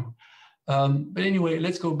long now. But anyway,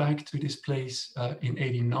 let's go back to this place in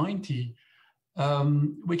 1890,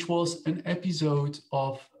 which was an episode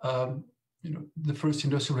of the first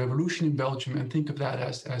industrial revolution in Belgium, and think of that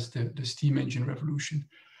as the steam engine revolution,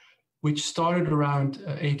 which started around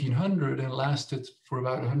 1800 and lasted for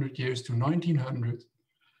about 100 years to 1900.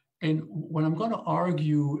 And what I'm going to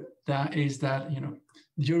argue that is that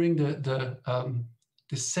during the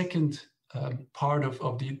second part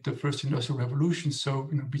of the first industrial revolution, so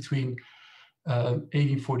between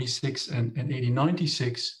 1846 and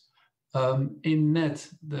 1896, in net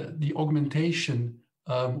the augmentation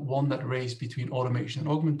won that race between automation and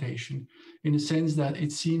augmentation, in the sense that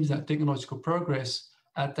it seems that technological progress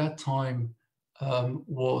at that time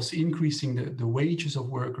was increasing the wages of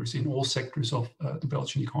workers in all sectors of the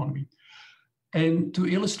Belgian economy. And to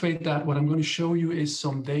illustrate that, what I'm going to show you is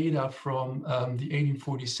some data from the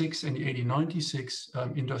 1846 and the 1896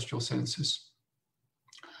 industrial census.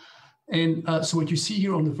 And so what you see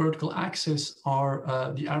here on the vertical axis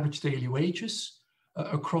are the average daily wages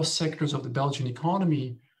across sectors of the Belgian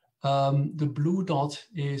economy. The blue dot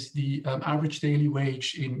is the average daily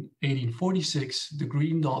wage in 1846. The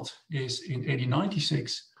green dot is in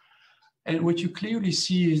 1896. And what you clearly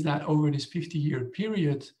see is that over this 50-year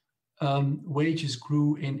period, wages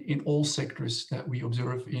grew in all sectors that we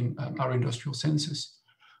observe in our industrial census.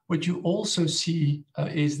 What you also see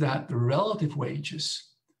is that the relative wages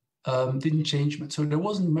didn't change much. So there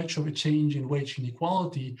wasn't much of a change in wage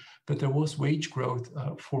inequality, but there was wage growth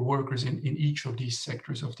for workers in each of these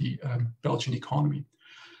sectors of the Belgian economy.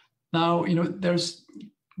 Now,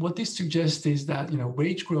 what this suggests is that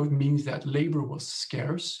wage growth means that labor was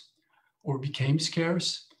scarce or became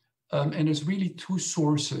scarce, and there's really 2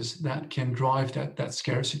 sources that can drive that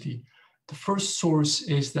scarcity. The first source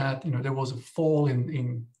is that there was a fall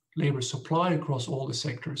in labor supply across all the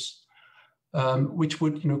sectors, which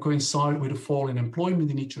would coincide with a fall in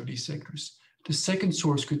employment in each of these sectors. The second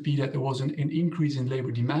source could be that there was an increase in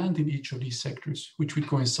labor demand in each of these sectors, which would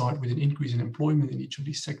coincide with an increase in employment in each of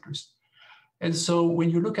these sectors. And so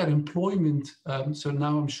when you look at employment, so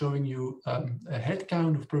now I'm showing you a head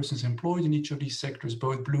count of persons employed in each of these sectors.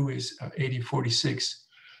 Both blue is 1846,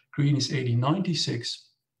 green is 1896.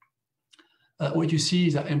 What you see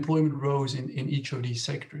is that employment rose in each of these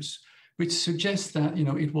sectors, which suggests that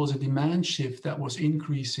it was a demand shift that was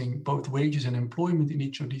increasing both wages and employment in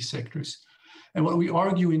each of these sectors. And what we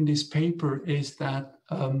argue in this paper is that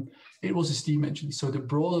it was a steam engine. So the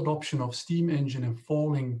broad adoption of steam engine and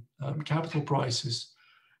falling capital prices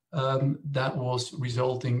that was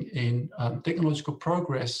resulting in technological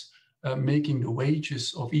progress, making the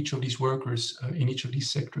wages of each of these workers in each of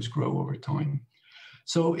these sectors grow over time.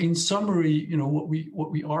 So in summary,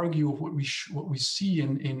 what we argue, what we see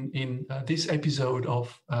in this episode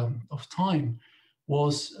of time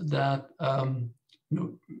was that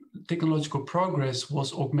technological progress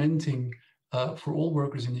was augmenting for all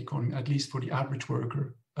workers in the economy, at least for the average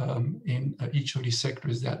worker in each of these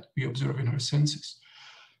sectors that we observe in our census.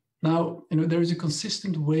 Now, there is a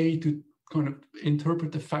consistent way to kind of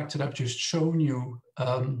interpret the facts that I've just shown you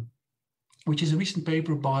which is a recent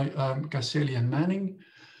paper by Caselli and Manning.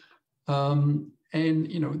 And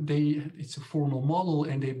it's a formal model,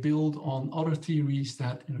 and they build on other theories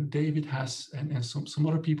that David has and some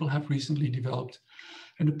other people have recently developed.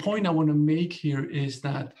 And the point I want to make here is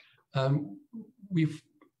that we've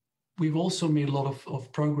also made a lot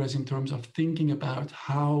of progress in terms of thinking about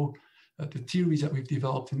how the theories that we've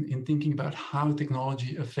developed in thinking about how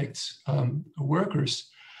technology affects workers.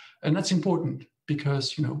 And that's important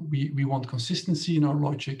because we want consistency in our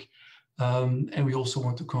logic. And we also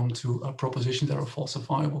want to come to propositions that are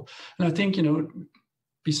falsifiable. And I think,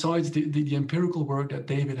 besides the empirical work that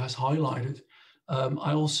David has highlighted,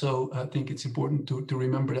 I also think it's important to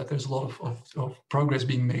remember that there's a lot of progress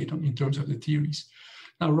being made in terms of the theories.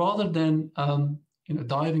 Now, rather than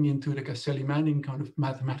diving into the Caselli-Manning kind of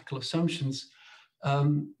mathematical assumptions,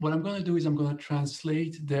 what I'm going to do is I'm going to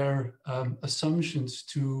translate their assumptions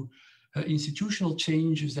to institutional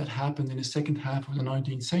changes that happened in the second half of the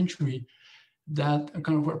 19th century that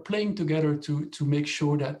kind of were playing together to make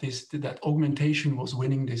sure that that augmentation was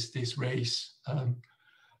winning this race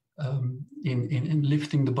in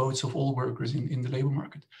lifting the boats of all workers in the labor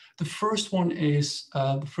market. The first one is,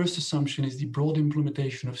 the first assumption is the broad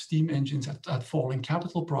implementation of steam engines at falling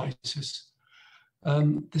capital prices.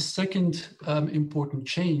 The second important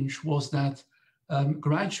change was that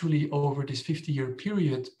gradually over this 50-year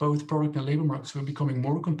period, both product and labor markets were becoming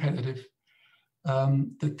more competitive.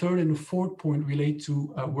 The third and the fourth point relate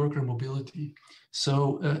to worker mobility.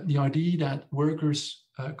 So the idea that workers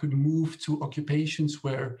could move to occupations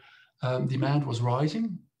where demand was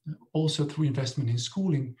rising, also through investment in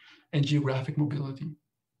schooling and geographic mobility.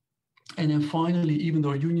 And then finally, even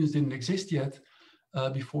though unions didn't exist yet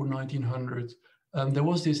before 1900, there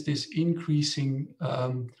was this increasing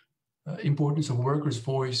importance of workers'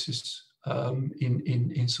 voices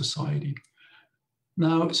in society.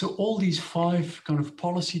 Now, so all these five kind of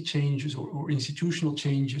policy changes or institutional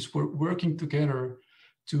changes were working together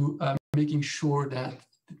to making sure that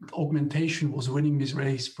augmentation was winning this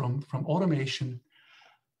race from automation.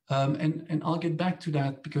 And I'll get back to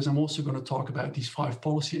that because I'm also going to talk about these five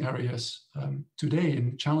policy areas today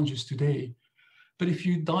and challenges today. But if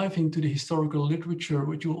you dive into the historical literature,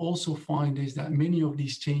 what you'll also find is that many of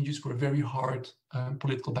these changes were very hard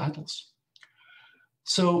political battles.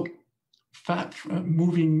 So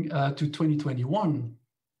moving to 2021,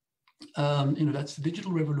 that's the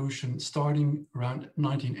digital revolution starting around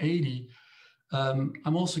 1980.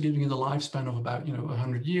 I'm also giving it a lifespan of about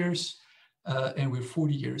 100 years, and we're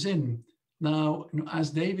 40 years in. Now,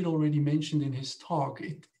 as David already mentioned in his talk,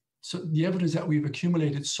 so the evidence that we've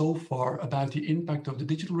accumulated so far about the impact of the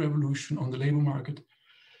digital revolution on the labor market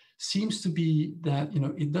seems to be that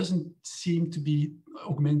it doesn't seem to be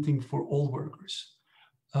augmenting for all workers.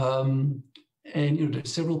 And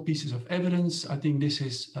there's several pieces of evidence. I think this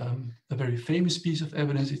is a very famous piece of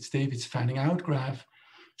evidence. It's David's fanning out graph,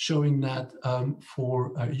 showing that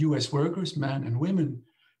for US workers, men and women,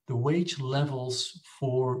 the wage levels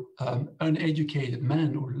for uneducated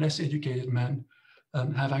men or less educated men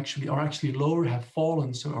are actually lower, have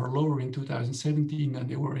fallen, so are lower in 2017 than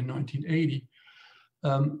they were in 1980.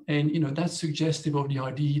 And that's suggestive of the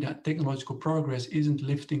idea that technological progress isn't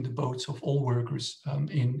lifting the boats of all workers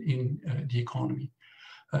in the economy,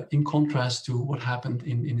 in contrast to what happened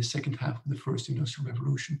in the second half of the first industrial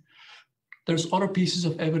revolution. There's other pieces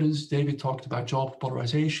of evidence. David talked about job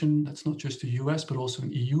polarization. That's not just a US, but also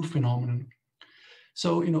an EU phenomenon.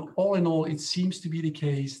 So, all in all, it seems to be the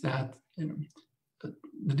case that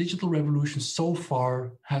the digital revolution so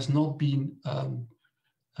far has not been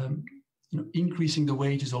increasing the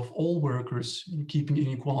wages of all workers, keeping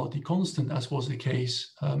inequality constant, as was the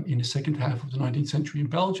case in the second half of the 19th century in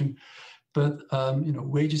Belgium. But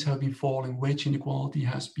wages have been falling, wage inequality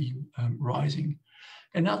has been rising.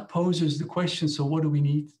 And that poses the question, so what do we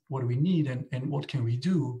need? What do we need and what can we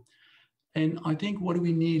do? And I think what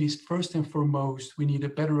we need is, first and foremost, we need a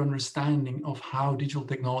better understanding of how digital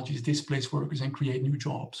technologies displace workers and create new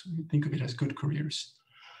jobs. Think of it as good careers.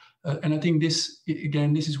 And I think this,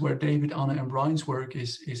 again, this is where David, Anna, and Bryan's work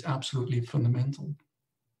is absolutely fundamental.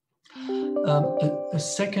 A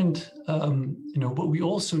second, what we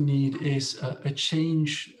also need is a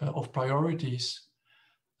change of priorities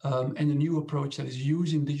and a new approach that is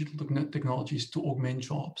using digital technologies to augment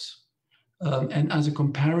jobs. And as a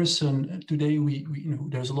comparison, today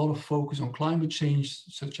there's a lot of focus on climate change,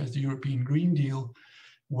 such as the European Green Deal,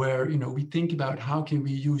 where we think about how can we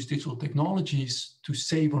use digital technologies to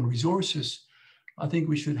save on resources. I think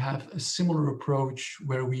we should have a similar approach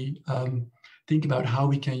where we think about how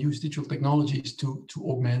we can use digital technologies to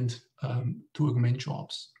augment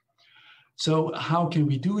jobs. So how can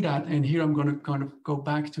we do that? And here I'm going to kind of go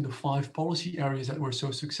back to the 5 policy areas that were so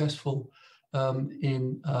successful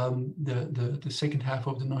in the second half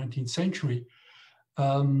of the 19th century.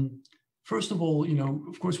 First of all,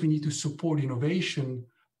 of course, we need to support innovation,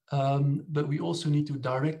 but we also need to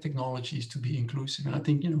direct technologies to be inclusive. And I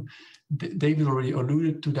think, David already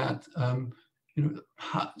alluded to that.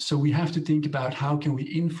 So we have to think about how can we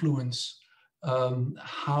influence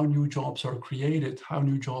how new jobs are created, how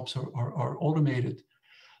new jobs are automated.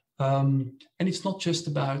 And it's not just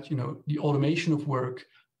about, the automation of work.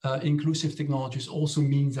 Inclusive technologies also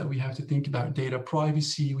means that we have to think about data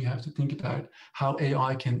privacy. We have to think about how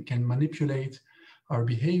AI can manipulate our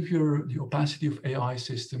behavior, the opacity of AI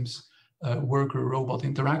systems, worker-robot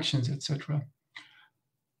interactions, etc.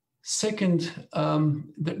 Second,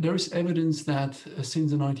 there is evidence that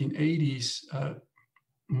since the 1980s,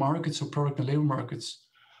 markets or product and labor markets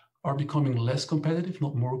are becoming less competitive,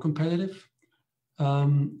 not more competitive.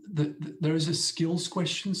 There is a skills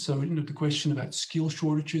question. So, the question about skill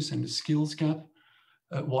shortages and the skills gap.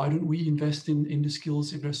 Why don't we invest in the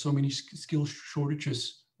skills if there's so many skill shortages?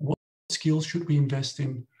 What skills should we invest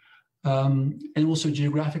in? And also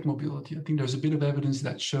geographic mobility. I think there's a bit of evidence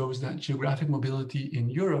that shows that geographic mobility in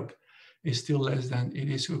Europe is still less than it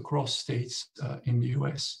is across states in the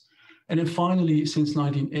US. And then finally, since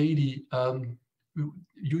 1980,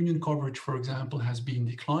 union coverage, for example, has been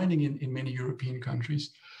declining in many European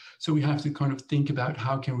countries. So we have to kind of think about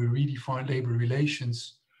how can we redefine labor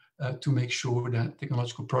relations to make sure that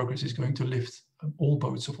technological progress is going to lift all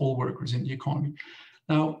boats of all workers in the economy.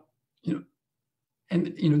 Now,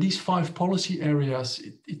 these 5 policy areas,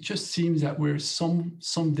 it just seems that we're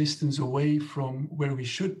some distance away from where we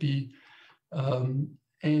should be.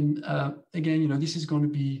 Again, this is going to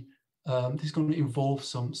be involve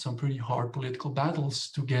some pretty hard political battles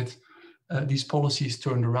to get these policies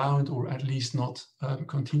turned around, or at least not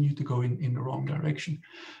continue to go in the wrong direction.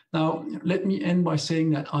 Now, let me end by saying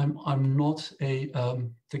that I'm not a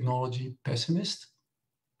technology pessimist.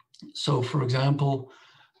 So, for example,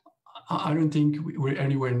 I don't think we're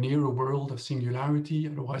anywhere near a world of singularity.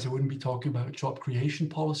 Otherwise, I wouldn't be talking about job creation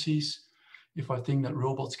policies if I think that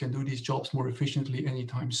robots can do these jobs more efficiently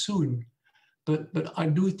anytime soon. But I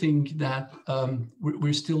do think that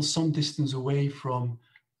we're still some distance away from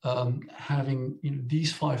having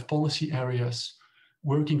these 5 policy areas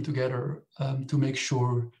working together to make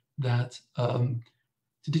sure that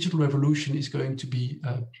the digital revolution is going to be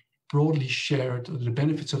broadly shared, or the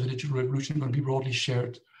benefits of the digital revolution are going to be broadly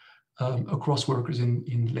shared across workers in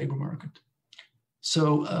the labor market. So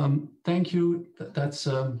thank you. That's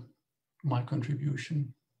my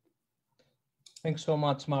contribution. Thanks so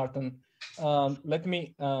much, Martin. Let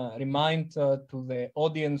me remind to the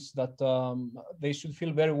audience that they should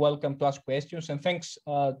feel very welcome to ask questions, and thanks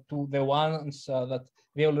to the ones that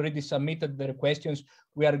they already submitted their questions.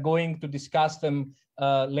 We are going to discuss them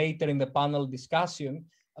later in the panel discussion.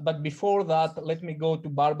 But before that, let me go to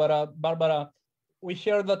Barbara. Barbara, we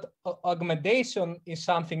hear that augmentation is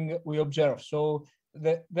something we observe. So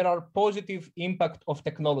there are positive impact of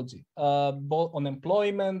technology, both on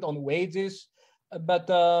employment, on wages, but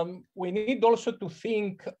we need also to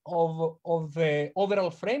think of the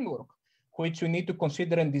overall framework, which we need to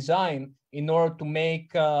consider and design in order to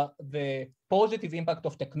make the positive impact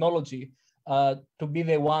of technology to be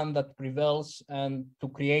the one that prevails and to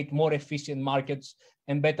create more efficient markets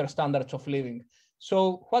and better standards of living.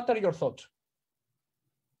 So what are your thoughts?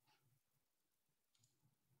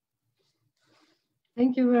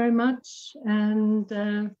 Thank you very much. And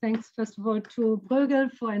thanks, first of all, to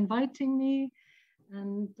Bruegel for inviting me.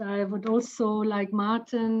 And I would also, like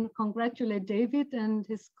Martin, congratulate David and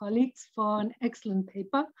his colleagues for an excellent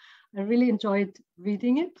paper. I really enjoyed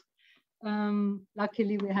reading it.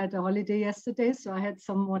 Luckily, we had a holiday yesterday, so I had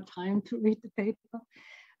some more time to read the paper.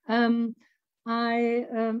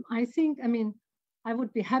 I think, I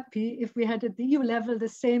would be happy if we had at the EU level the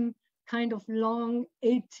same kind of long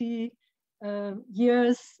 80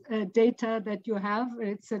 years data that you have.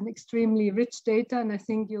 It's an extremely rich data, and I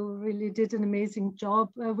think you really did an amazing job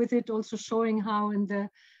with it, also showing how in the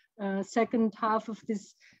second half of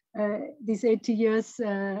these 80 years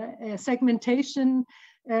segmentation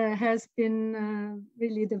has been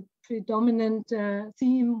really the predominant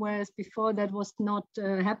theme, whereas before that was not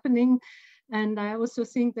happening. And I also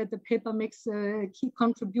think that the paper makes a key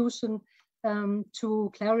contribution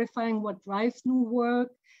to clarifying what drives new work.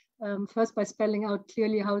 First, by spelling out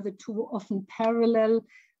clearly how the two often parallel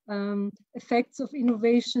effects of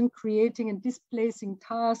innovation, creating and displacing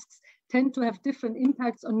tasks, tend to have different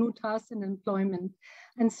impacts on new tasks and employment.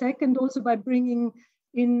 And second, also by bringing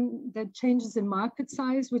in the changes in market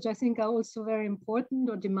size, which I think are also very important,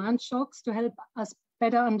 or demand shocks, to help us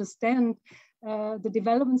better understand the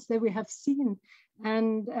developments that we have seen.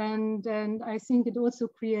 And I think it also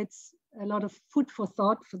creates a lot of food for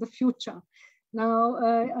thought for the future. Now,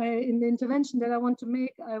 in the intervention that I want to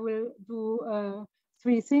make, I will do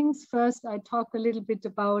three things. First, I talk a little bit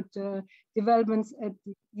about developments at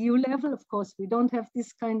the EU level. Of course, we don't have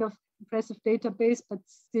this kind of impressive database, but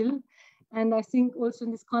still. And I think also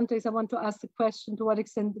in this context, I want to ask the question to what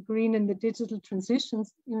extent the green and the digital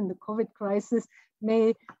transitions, even the COVID crisis,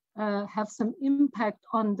 may have some impact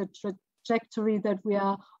on the trajectory that we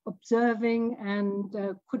are observing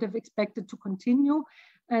and could have expected to continue.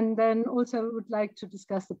 And then also I would like to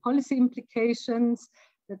discuss the policy implications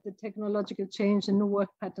that the technological change and new work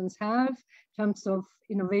patterns have in terms of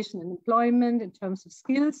innovation and employment, in terms of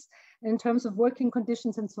skills, in terms of working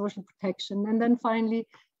conditions and social protection. And then finally,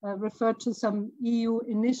 refer to some EU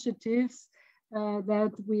initiatives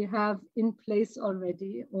that we have in place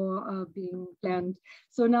already or are being planned.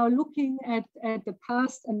 So now looking at the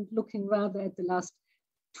past and looking rather at the last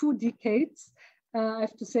 2 decades, I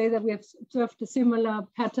have to say that we have observed a similar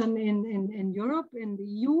pattern in Europe, in the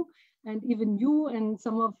EU, and even you and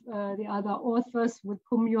some of the other authors with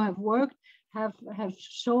whom you have worked have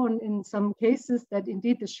shown in some cases that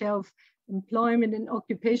indeed the share of employment and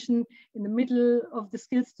occupation in the middle of the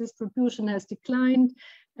skills distribution has declined,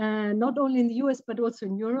 not only in the US, but also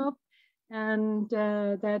in Europe, and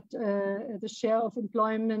that the share of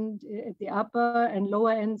employment at the upper and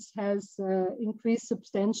lower ends has increased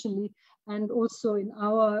substantially. And also in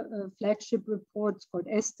our flagship report called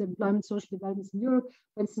ESTE, Employment Social Developments in Europe,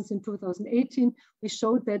 for instance, in 2018, we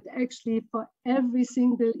showed that actually for every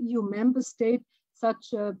single EU member state,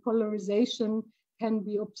 such a polarization can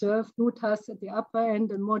be observed, new tasks at the upper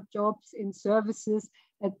end and more jobs in services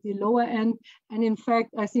at the lower end. And in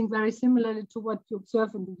fact, I think very similarly to what you observe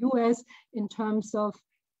in the US in terms of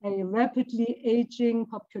a rapidly aging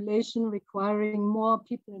population requiring more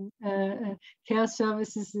people in care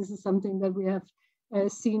services. This is something that we have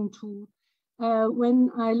seen too. When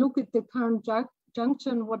I look at the current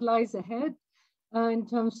junction, what lies ahead in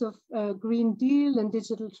terms of Green Deal and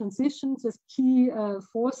digital transitions as key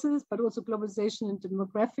forces, but also globalization and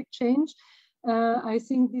demographic change, I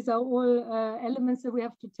think these are all elements that we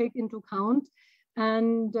have to take into account.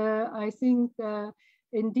 And I think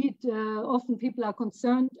indeed, often people are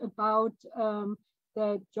concerned about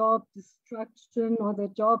the job destruction or the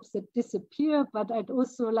jobs that disappear. But I'd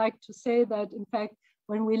also like to say that, in fact,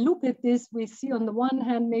 when we look at this, we see on the one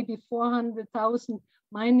hand, maybe 400,000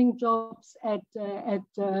 mining jobs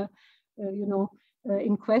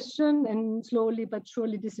in question and slowly but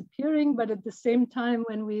surely disappearing. But at the same time,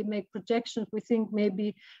 when we make projections, we think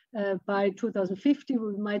maybe by 2050,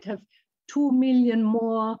 we might have 2 million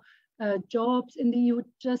more jobs in the EU,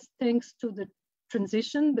 just thanks to the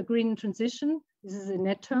transition, the green transition. This is in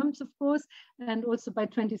net terms, of course, and also by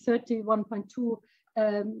 2030, 1.2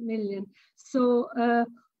 million. So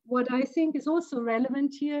what I think is also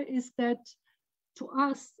relevant here is that to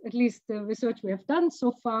us, at least the research we have done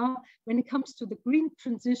so far, when it comes to the green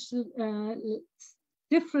transition,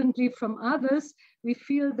 differently from others, we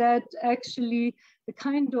feel that actually the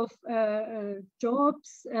kind of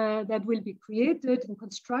jobs that will be created in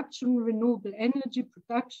construction, renewable energy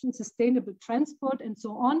production, sustainable transport, and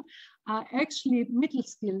so on, are actually middle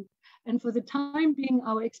skilled. And for the time being,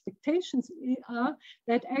 our expectations are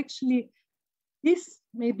that actually this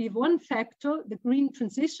may be one factor, the green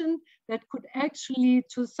transition, that could actually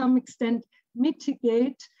to some extent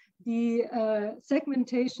mitigate the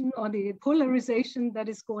segmentation or the polarization that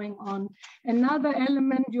is going on. Another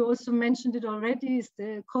element, you also mentioned it already, is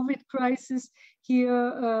the COVID crisis.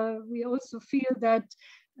 Here, we also feel that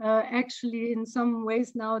actually in some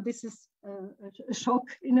ways now this is a shock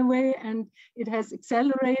in a way, and it has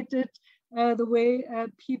accelerated the way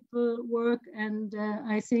people work. And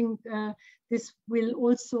I think this will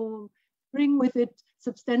also bring with it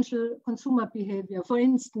substantial consumer behavior. For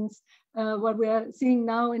instance, what we are seeing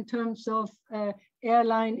now in terms of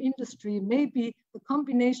airline industry, maybe the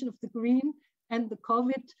combination of the green and the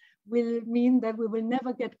COVID will mean that we will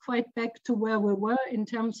never get quite back to where we were in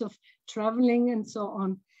terms of traveling and so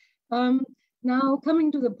on. Now,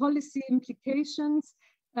 coming to the policy implications,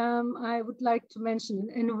 I would like to mention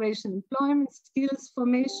innovation, employment, skills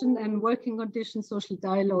formation, and working conditions, social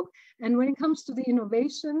dialogue. And when it comes to the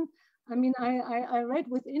innovation, I mean, I read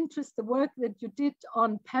with interest the work that you did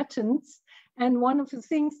on patents. And one of the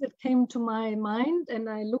things that came to my mind, and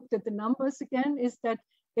I looked at the numbers again, is that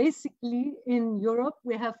basically in Europe,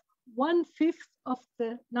 we have 1/5 of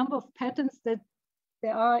the number of patents that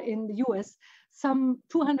there are in the US, some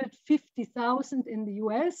 250,000 in the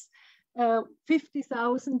US,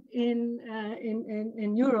 50,000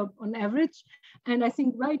 in Europe on average. And I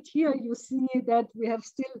think right here you see that we have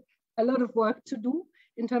still a lot of work to do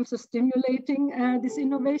in terms of stimulating this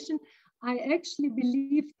innovation. I actually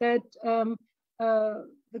believe that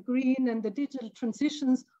the green and the digital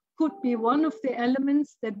transitions could be one of the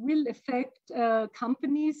elements that will affect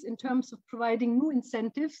companies in terms of providing new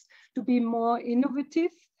incentives to be more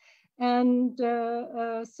innovative. And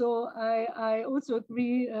so I also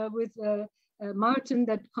agree with Martin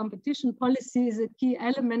that competition policy is a key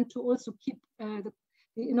element to also keep the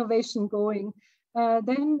innovation going.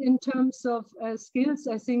 Then in terms of skills,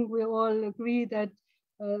 I think we all agree that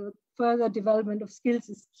further development of skills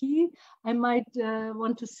is key. I might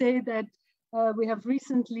want to say that we have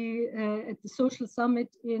recently at the Social Summit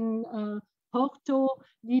in Porto,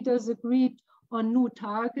 leaders agreed on new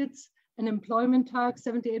targets, an employment target,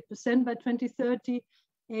 78% by 2030,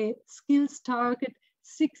 a skills target,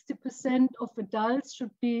 60% of adults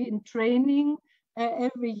should be in training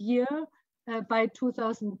every year by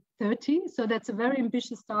 2030. So that's a very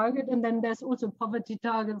ambitious target. And then there's also a poverty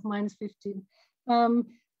target of -15.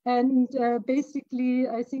 Basically,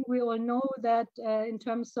 I think we all know that in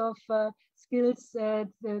terms of skills,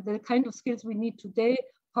 the kind of skills we need today,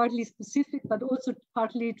 partly specific, but also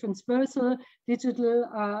partly transversal, digital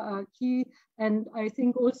are key. And I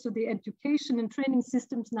think also the education and training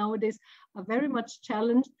systems nowadays are very much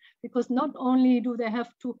challenged, because not only do they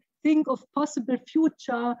have to think of possible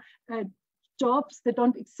future jobs that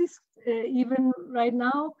don't exist even right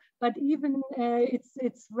now, but even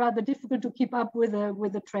it's rather difficult to keep up with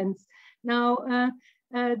the trends. Now,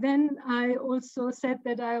 then I also said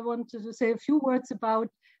that I wanted to say a few words about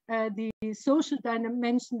the social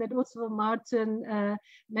dimension that also Martin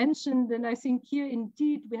mentioned. And I think here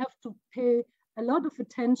indeed we have to pay a lot of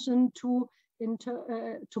attention to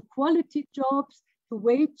quality jobs, to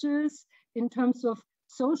wages, in terms of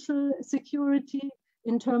social security,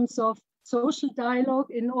 in terms of social dialogue,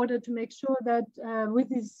 in order to make sure that with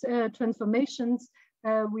these transformations,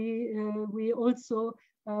 we also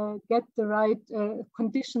get the right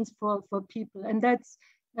conditions for people. And that's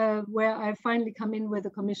where I finally come in with the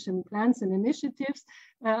Commission plans and initiatives.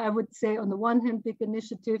 I would say on the one hand, big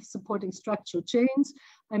initiatives supporting structural change.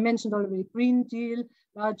 I mentioned already Green Deal,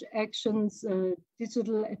 large actions,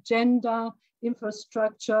 digital agenda,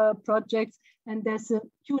 infrastructure projects, and there's a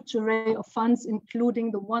huge array of funds,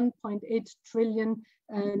 including the 1.8 trillion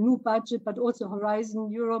new budget, but also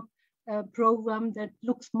Horizon Europe program that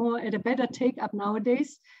looks more at a better take-up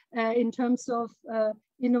nowadays in terms of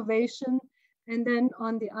innovation. And then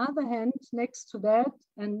on the other hand, next to that,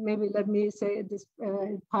 and maybe let me say this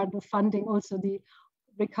part of funding also the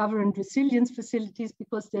recovery and resilience facilities,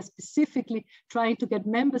 because they're specifically trying to get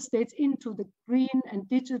member states into the green and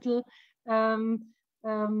digital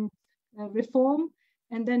reform.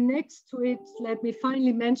 And then next to it, let me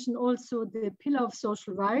finally mention also the pillar of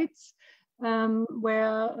social rights,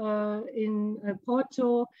 where in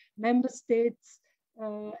Porto, member states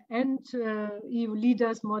and EU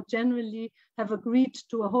leaders more generally have agreed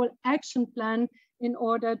to a whole action plan in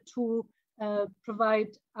order to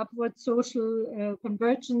provide upward social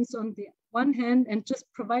convergence on the one hand, and just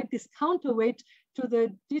provide this counterweight to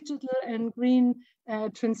the digital and green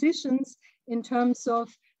transitions in terms of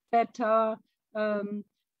better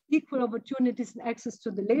equal opportunities and access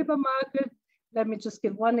to the labor market. Let me just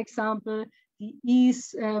give one example, the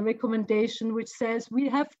EASE recommendation, which says we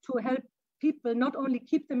have to help people not only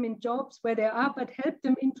keep them in jobs where they are, but help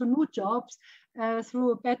them into new jobs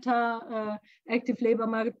through better active labor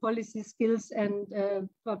market policy skills and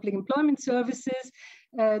public employment services.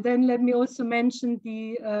 Then let me also mention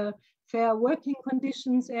the fair working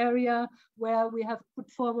conditions area, where we have put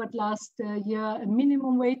forward last year a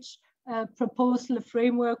minimum wage proposal, a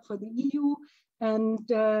framework for the EU,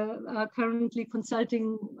 and are currently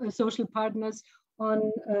consulting social partners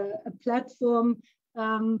on a platform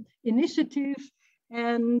initiative.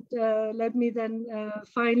 And let me then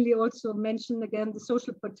finally also mention again the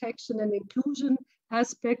social protection and inclusion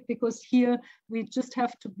aspect, because here we just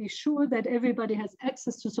have to be sure that everybody has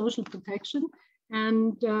access to social protection,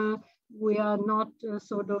 and we are not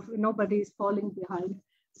nobody is falling behind.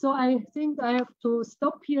 So I think I have to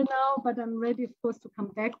stop here now, but I'm ready, of course, to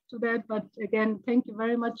come back to that. But again, thank you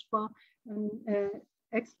very much for an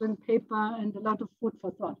excellent paper and a lot of food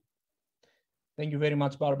for thought. Thank you very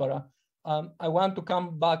much, Barbara. I want to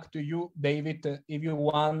come back to you, David, if you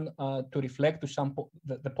want to reflect to some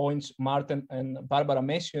the points Martin and Barbara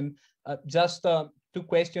mentioned. Just two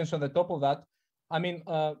questions on the top of that. I mean,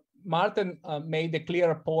 Martin made a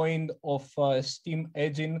clear point of steam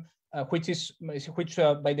engine, which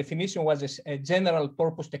by definition was a general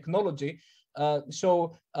purpose technology.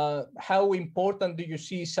 So how important do you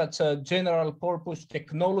see such a general purpose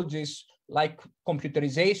technologies like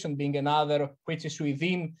computerization being another, which is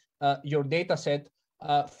within your data set,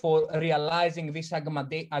 for realizing this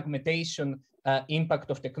augmentation impact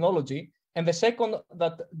of technology? And the second,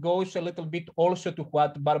 that goes a little bit also to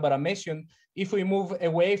what Barbara mentioned, if we move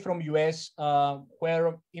away from US,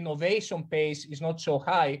 where innovation pace is not so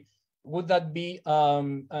high, would that be,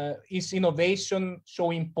 is innovation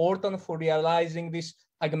so important for realizing this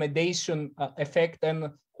augmentation effect, and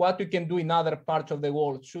what we can do in other parts of the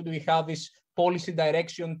world? Should we have this policy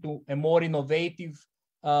direction to a more innovative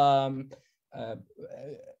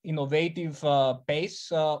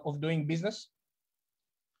pace of doing business?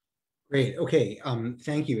 Great. Okay.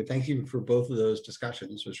 Thank you. Thank you for both of those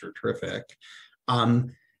discussions, which were terrific.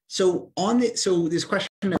 So this question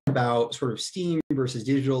about sort of STEAM versus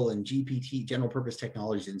digital and GPT, general purpose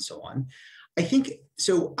technologies, and so on. I think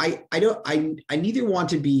so. I neither want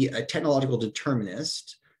to be a technological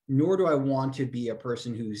determinist, nor do I want to be a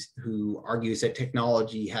person who argues that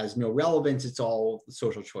technology has no relevance. It's all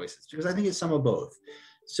social choices, because I think it's some of both.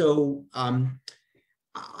 So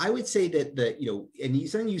I would say that and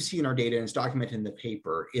something you see in our data and it's documented in the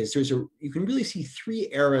paper is you can really see three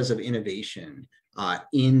eras of innovation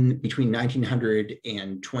in between 1900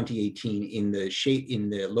 and 2018 in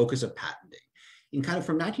the locus of patenting. In kind of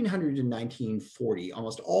from 1900 to 1940,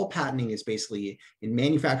 almost all patenting is basically in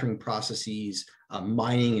manufacturing processes,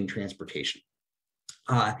 mining, and transportation.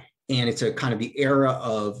 And it's a kind of the era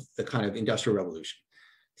of the kind of Industrial Revolution.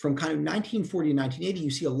 From kind of 1940 to 1980, you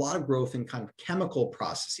see a lot of growth in kind of chemical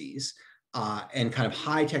processes and kind of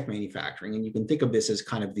high-tech manufacturing. And you can think of this as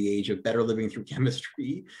kind of the age of better living through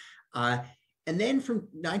chemistry. And then from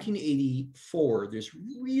 1984, there's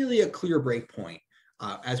really a clear break point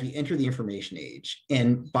as we enter the information age.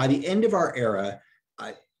 And by the end of our era,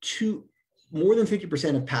 more than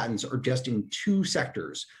 50% of patents are just in two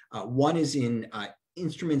sectors. One is in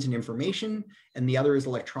instruments and information, and the other is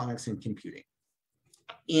electronics and computing.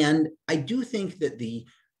 And I do think that the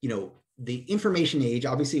information age,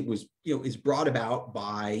 obviously it was, is brought about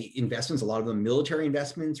by investments, a lot of them military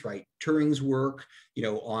investments, right? Turing's work,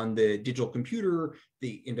 on the digital computer,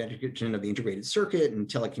 the invention of the integrated circuit and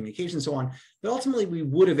telecommunications and so on. But ultimately we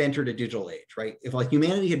would have entered a digital age, right? If like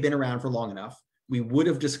humanity had been around for long enough, we would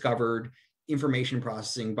have discovered information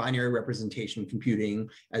processing, binary representation, computing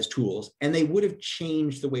as tools, and they would have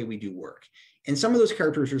changed the way we do work. And some of those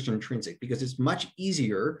characteristics are intrinsic because it's much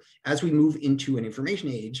easier as we move into an information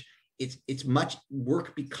age.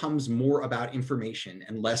 Work becomes more about information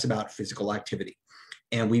and less about physical activity.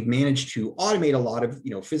 And we've managed to automate a lot of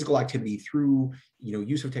physical activity through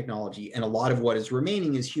use of technology, and a lot of what is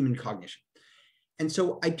remaining is human cognition. And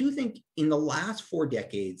so I do think in the last 4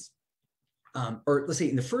 decades, or let's say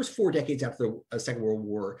in the first 4 decades after the Second World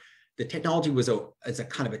War, the technology was as a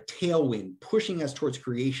kind of a tailwind pushing us towards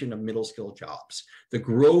creation of middle skill jobs. The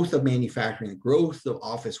growth of manufacturing, the growth of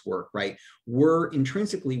office work, right, were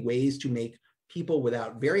intrinsically ways to make people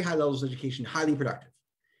without very high levels of education highly productive.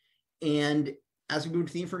 And as we moved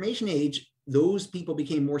to the information age, those people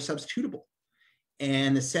became more substitutable.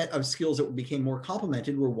 And the set of skills that became more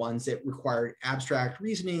complemented were ones that required abstract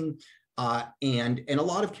reasoning and a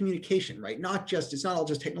lot of communication, right? It's not all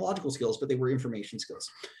just technological skills, but they were information skills.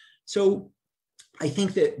 So I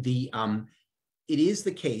think that it is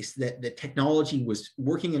the case that the technology was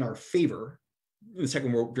working in our favor during the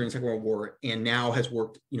Second World War, and now has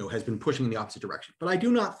worked, has been pushing in the opposite direction. But I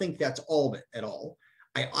do not think that's all of it at all.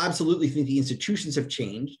 I absolutely think the institutions have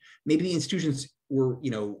changed. Maybe the institutions were,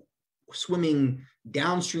 swimming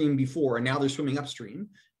downstream before, and now they're swimming upstream.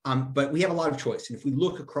 But we have a lot of choice. And if we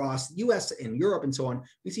look across the US and Europe and so on,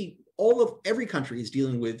 we see every country is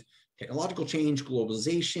dealing with technological change,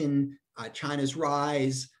 globalization, China's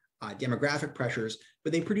rise, demographic pressures,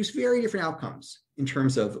 but they produce very different outcomes in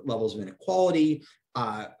terms of levels of inequality,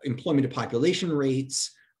 employment to population rates,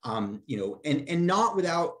 and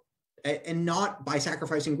not by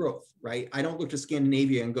sacrificing growth, right? I don't look to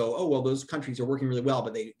Scandinavia and go, oh, well, those countries are working really well,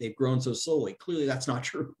 but they've grown so slowly. Clearly, that's not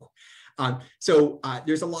true. So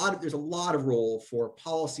there's a lot of role for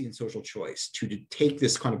policy and social choice to take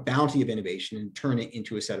this kind of bounty of innovation and turn it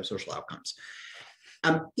into a set of social outcomes.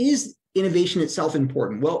 Is innovation itself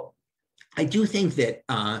important? Well, I do think that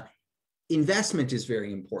investment is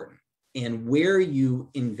very important. And where you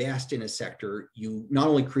invest in a sector, you not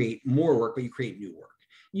only create more work, but you create new work.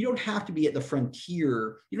 You don't have to be at the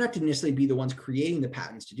frontier. You don't have to necessarily be the ones creating the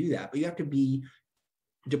patents to do that, but you have to be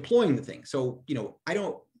deploying the thing. So,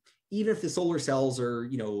 even if the solar cells are,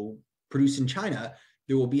 produced in China,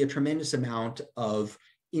 there will be a tremendous amount of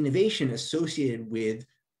innovation associated with,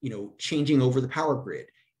 changing over the power grid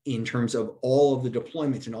in terms of all of the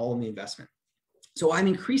deployments and all of the investment. So I'm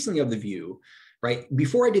increasingly of the view, right?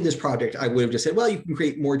 Before I did this project, I would have just said, well, you can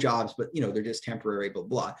create more jobs, but they're just temporary, blah,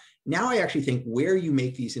 blah. Now I actually think where you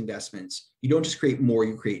make these investments, you don't just create more,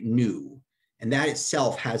 you create new. And that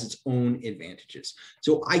itself has its own advantages.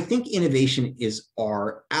 So I think innovation is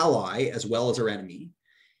our ally as well as our enemy.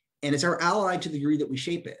 And it's our ally to the degree that we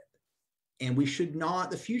shape it. And we should not,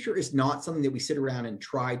 the future is not something that we sit around and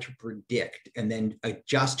try to predict and then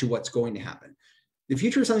adjust to what's going to happen. The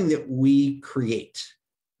future is something that we create.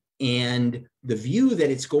 And the view that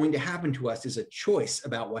it's going to happen to us is a choice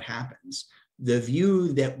about what happens. The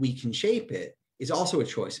view that we can shape it is also a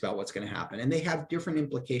choice about what's going to happen. And they have different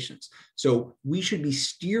implications. So we should be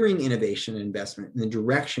steering innovation and investment in the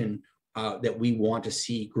direction that we want to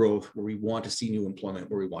see growth, where we want to see new employment,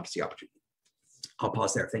 where we want to see opportunity. I'll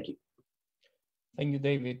pause there. Thank you. Thank you,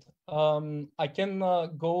 David. I can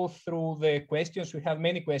go through the questions. We have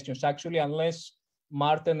many questions, actually, unless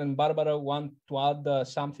Martin and Barbara want to add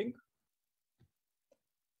something.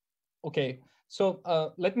 Okay, so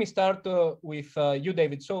let me start with you,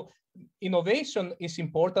 David. So innovation is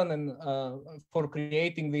important and for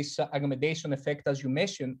creating this aggregation effect, as you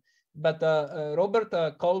mentioned. But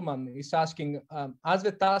Robert Coleman is asking, as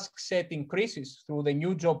the task set increases through the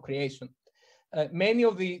new job creation, many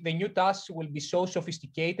of the new tasks will be so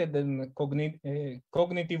sophisticated and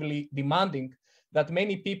cognitively demanding that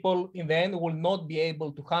many people in the end will not be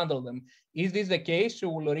able to handle them. Is this the case?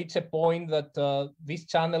 Will we reach a point that this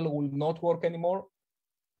channel will not work anymore?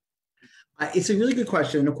 It's a really good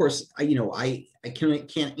question. And of course, I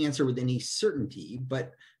can't answer with any certainty,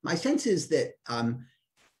 but my sense is that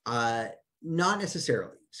not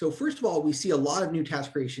necessarily. So first of all, we see a lot of new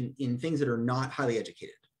task creation in things that are not highly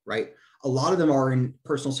educated, right? A lot of them are in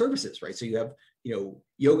personal services, right? So you have,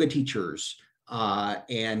 yoga teachers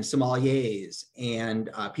and sommeliers and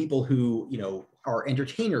people who, are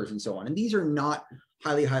entertainers and so on. And these are not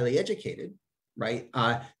highly educated, right?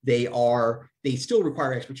 They still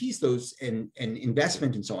require expertise, those and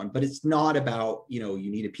investment and so on, but it's not about,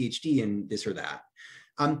 you need a PhD in this or that.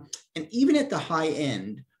 And even at the high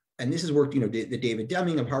end, and this is work, that David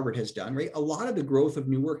Deming of Harvard has done, right? A lot of the growth of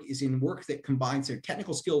new work is in work that combines their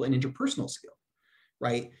technical skill and interpersonal skill,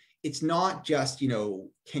 right? It's not just,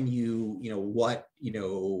 can you, what,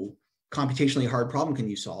 computationally hard problem can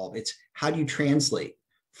you solve? It's how do you translate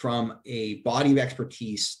from a body of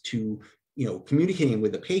expertise to, communicating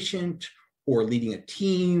with a patient or leading a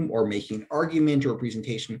team or making an argument or a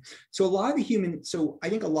presentation. So a lot of the so I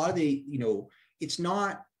think a lot of the, it's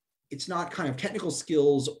not kind of technical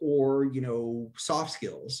skills or, soft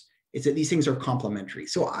skills. It's that these things are complementary.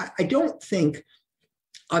 So I don't think,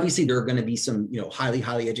 obviously there are going to be some,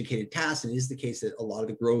 highly educated tasks. And it is the case that a lot of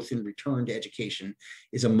the growth in return to education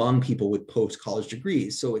is among people with post-college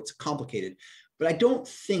degrees. So it's complicated, but I don't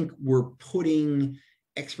think we're putting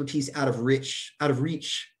expertise out of reach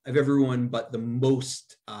of everyone, but the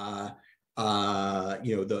most, the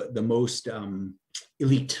most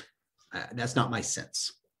elite. That's not my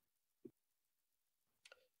sense.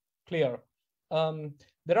 Clear.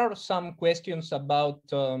 There are some questions about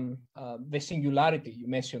the singularity you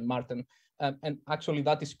mentioned, Martin. And actually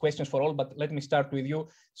that is questions for all, but let me start with you.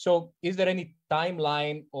 So is there any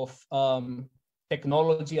timeline of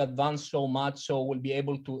technology advanced so much so we'll be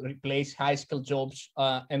able to replace high-skilled jobs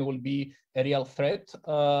and will be a real threat?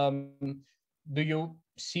 Do you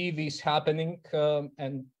see this happening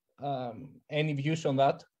and any views on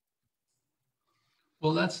that?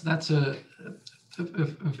 Well, that's a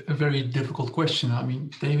very difficult question. I mean,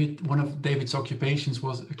 one of David's occupations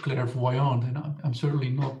was a clairvoyant, and I'm certainly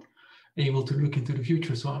not able to look into the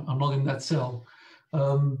future, so I'm not in that cell.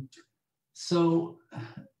 So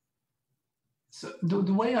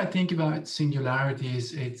the way I think about singularity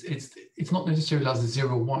is it's not necessarily as a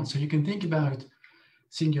 0-1. So you can think about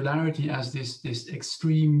singularity as this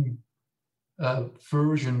extreme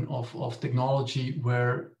version of technology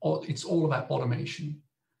where it's all about automation.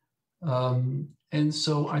 And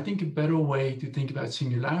so I think a better way to think about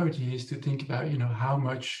singularity is to think about, how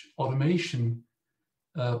much automation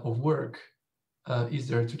of work is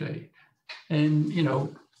there today. And,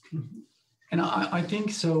 and I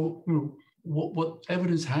think so, what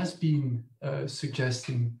evidence has been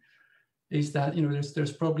suggesting is that,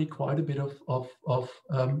 there's probably quite a bit of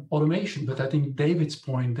automation, but I think David's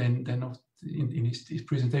point then in his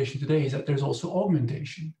presentation today is that there's also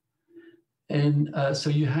augmentation. And so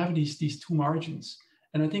you have these two margins.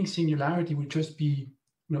 And I think singularity would just be,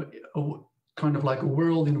 kind of like a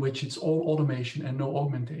world in which it's all automation and no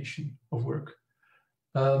augmentation of work.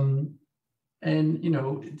 And, you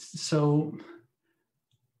know, it's so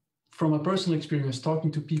from a personal experience,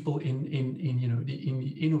 talking to people in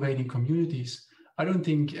the innovating communities, I don't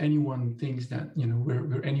think anyone thinks that, you know,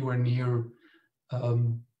 we're anywhere near,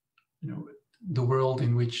 you know, the world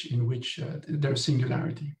in which there's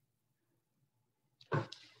singularity.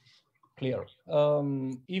 Clear.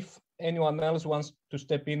 If anyone else wants to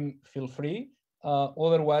step in, feel free.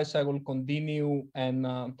 Otherwise, I will continue. And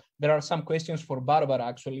there are some questions for Barbara,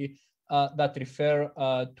 actually, that refer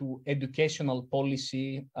to educational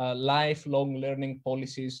policy, lifelong learning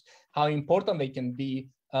policies, how important they can be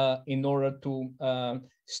in order to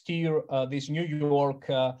steer this New York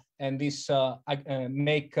and this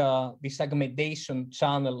make this augmentation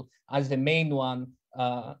channel as the main one,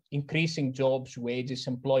 increasing jobs, wages,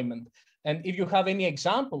 employment. And if you have any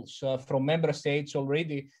examples from member states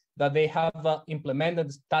already that they have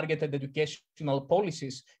implemented targeted educational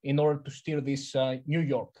policies in order to steer this New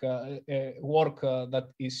York work that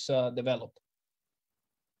is developed.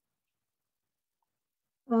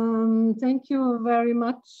 Thank you very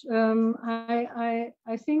much.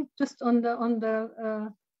 I think just on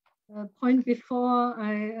the point before,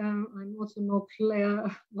 I'm also no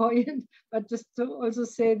clairvoyant, but just to also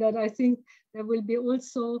say that I think there will be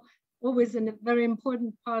also always a very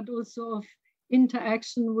important part also of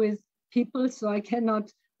interaction with people. So I cannot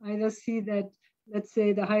either see that, let's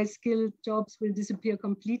say, the high-skilled jobs will disappear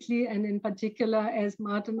completely, and in particular, as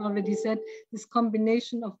Martin already said, this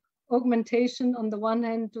combination of augmentation on the one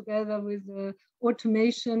hand together with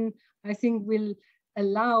automation, I think will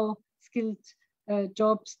allow skilled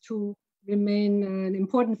jobs to remain an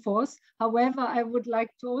important force. However, I would like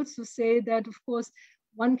to also say that, of course,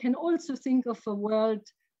 one can also think of a world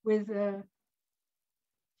with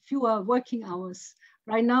fewer working hours.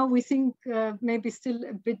 Right now, we think maybe still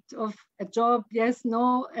a bit of a job, yes,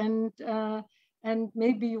 no, and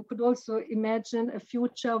maybe you could also imagine a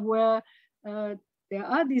future where there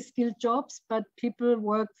are these skilled jobs, but people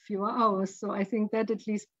work fewer hours. So I think that at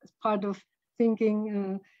least is part of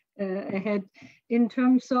thinking ahead. In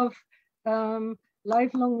terms of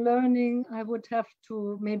lifelong learning, I would have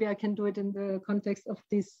to, maybe I can do it in the context of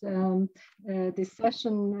this, this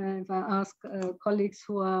session, if I ask colleagues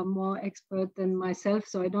who are more expert than myself.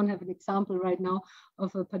 So I don't have an example right now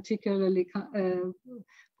of a particularly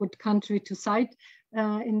good country to cite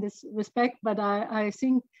in this respect, but I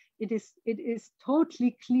think it is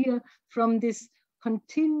totally clear from this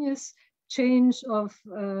continuous change of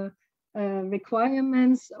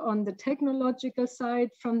requirements on the technological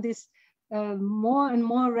side, from this more and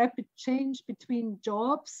more rapid change between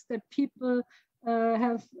jobs that people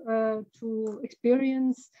have to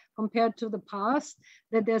experience compared to the past,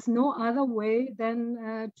 that there's no other way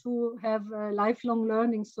than to have lifelong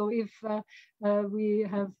learning. So if we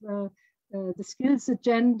have the skills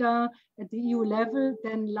agenda at the EU level,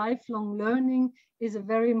 then lifelong learning is a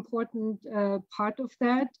very important part of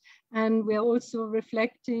that. And we're also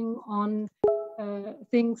reflecting on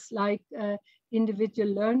things like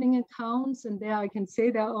individual learning accounts. And there I can say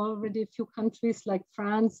there are already a few countries like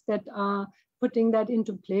France that are putting that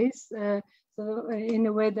into place. So in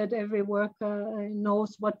a way that every worker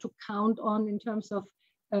knows what to count on in terms of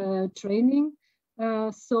training.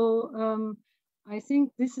 I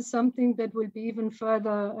think this is something that will be even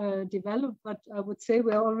further developed, but I would say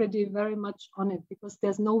we're already very much on it because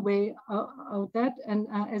there's no way out that. And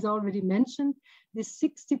as already mentioned, this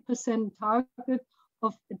 60% target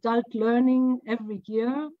of adult learning every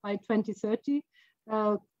year by 2030,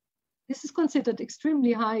 this is considered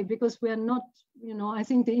extremely high because we're not, you know, I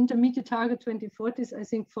think the intermediate target 2040 is, I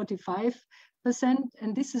think, 45%.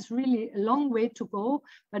 And this is really a long way to go,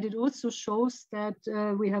 but it also shows that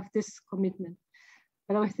we have this commitment.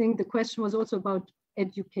 But I think the question was also about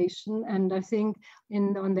education. And I think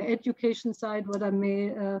on the education side, what I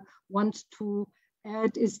may want to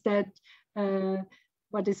add is that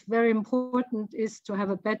what is very important is to have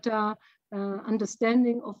a better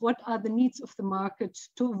understanding of what are the needs of the market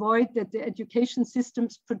to avoid that the education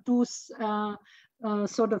systems produce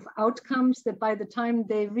sort of outcomes that by the time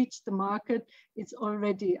they reach the market, it's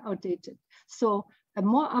already outdated. So a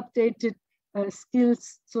more updated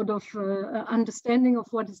skills sort of understanding of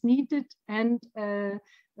what is needed and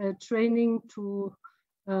training to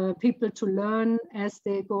people to learn as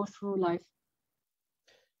they go through life.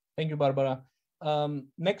 Thank you, Barbara.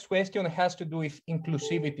 Next question has to do with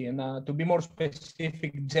inclusivity and to be more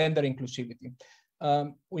specific, gender inclusivity.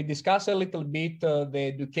 We discussed a little bit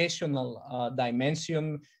the educational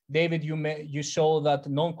dimension. David, you saw that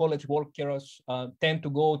non-college workers tend to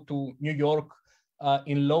go to New York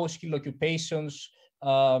in low-skill occupations,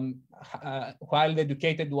 while the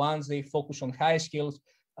educated ones, they focus on high skills.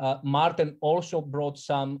 Martin also brought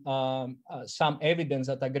some evidence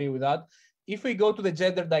that agree with that. If we go to the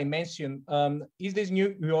gender dimension, is this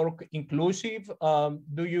New York inclusive?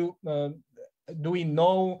 Do we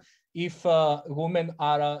know if women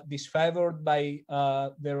are disfavored by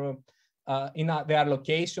their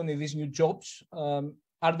location in these new jobs?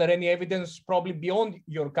 Are there any evidence, probably beyond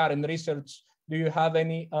your current research? Do you have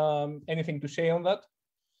anything to say on that?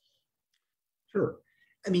 Sure.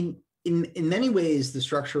 I mean, in many ways, the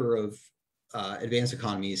structure of advanced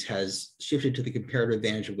economies has shifted to the comparative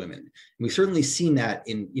advantage of women. And we've certainly seen that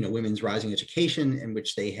in women's rising education, in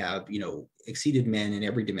which they have exceeded men in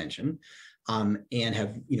every dimension, and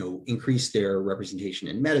have increased their representation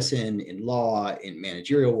in medicine, in law, in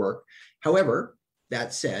managerial work. However,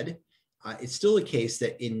 that said, it's still the case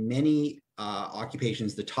that in many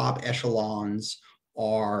occupations, the top echelons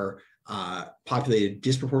are populated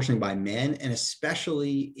disproportionately by men, and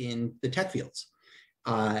especially in the tech fields.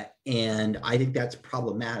 And I think that's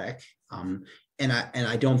problematic, and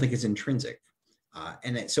I don't think it's intrinsic.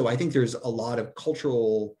 So I think there's a lot of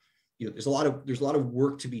cultural, there's a lot of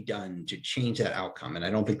work to be done to change that outcome, and I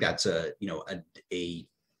don't think that's the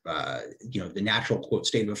natural quote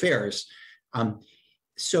state of affairs.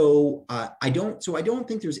 So I don't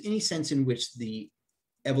think there's any sense in which the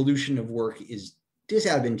evolution of work is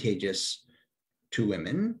disadvantageous to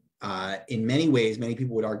women. In many ways, many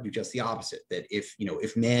people would argue just the opposite, that if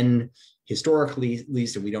men historically, at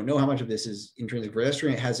least, and we don't know how much of this is intrinsic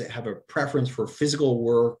pedestrian, have a preference for physical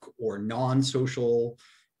work or non-social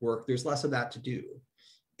work, there's less of that to do.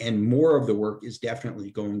 And more of the work is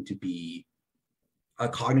definitely going to be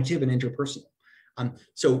cognitive and interpersonal.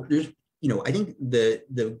 So there's, I think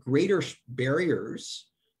the greater barriers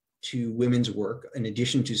to women's work, in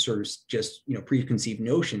addition to sort of just preconceived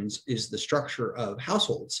notions, is the structure of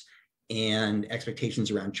households and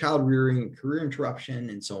expectations around child rearing, career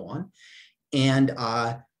interruption, and so on. And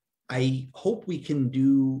I hope we can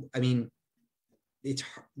do. I mean,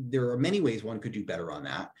 there are many ways one could do better on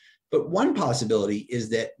that. But one possibility is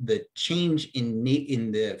that the change in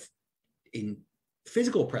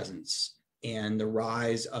physical presence and the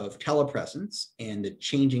rise of telepresence and the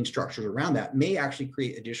changing structures around that may actually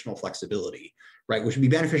create additional flexibility, right? Which would be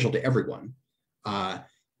beneficial to everyone,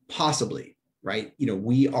 possibly, right?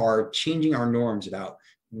 We are changing our norms about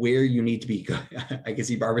where you need to be. I can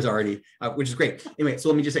see Barbara's already, which is great. Anyway, so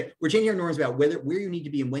let me just say, we're changing our norms about where you need to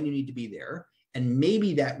be and when you need to be there. And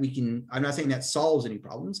maybe that we can, I'm not saying that solves any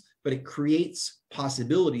problems, but it creates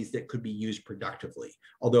possibilities that could be used productively.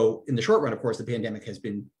 Although in the short run, of course, the pandemic has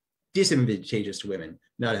been disadvantageous to women,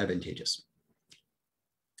 not advantageous.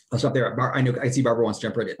 I'll stop there. I see Barbara wants to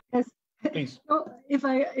jump right in. Yes, please. So if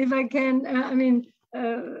I can,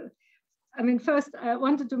 first I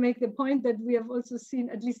wanted to make the point that we have also seen,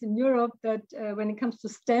 at least in Europe, that when it comes to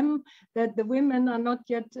STEM, that the women are not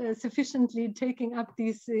yet sufficiently taking up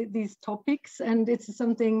these topics, and it's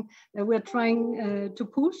something that we're trying to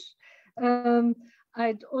push.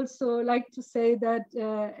 I'd also like to say that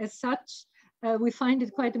as such, we find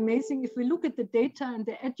it quite amazing if we look at the data and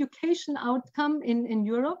the education outcome in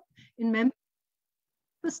Europe, in member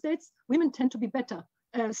states, women tend to be better.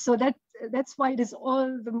 So that's why it is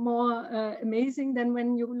all the more amazing than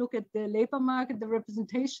when you look at the labor market, the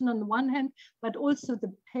representation on the one hand, but also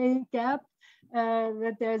the pay gap,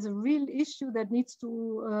 that there's a real issue that needs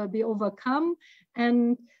to be overcome.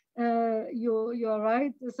 And you're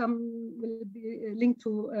right, some will be linked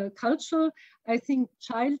to culture. I think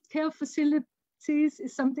childcare facilities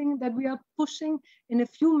is something that we are pushing. In a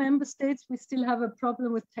few member states, we still have a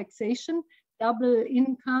problem with taxation, double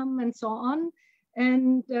income, and so on.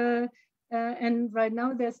 And right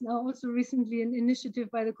now, there's now also recently an initiative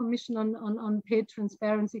by the Commission on pay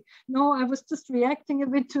transparency. No, I was just reacting a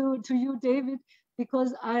bit to you, David,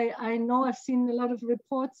 because I know I've seen a lot of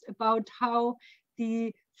reports about how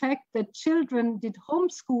the fact that children did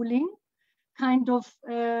homeschooling kind of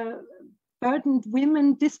burdened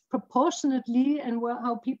women disproportionately, and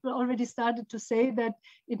how people already started to say that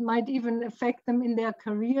it might even affect them in their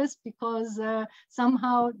careers because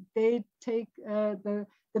somehow they take the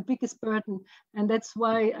biggest burden. And that's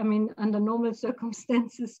why, I mean, under normal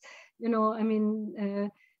circumstances,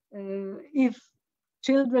 if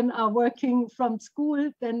children are working from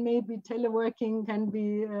school, then maybe teleworking can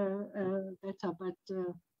be better, but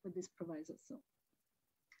for this proviso. So.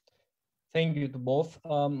 Thank you to both.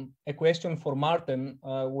 A question for Martin,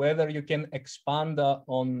 whether you can expand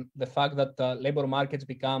on the fact that labor markets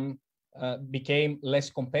became less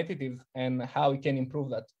competitive and how we can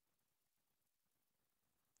improve that.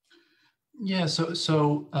 Yeah,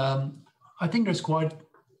 so I think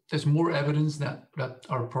there's more evidence that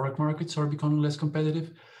our product markets are becoming less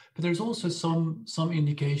competitive, but there's also some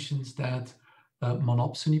indications that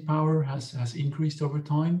monopsony power has increased over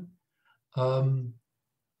time.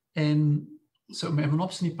 And so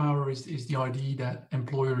monopsony power is the idea that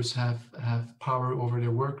employers have power over their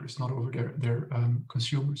workers, not over their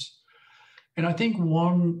consumers. And I think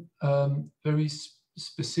one very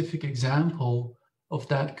specific example of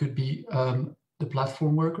that could be the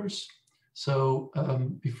platform workers. So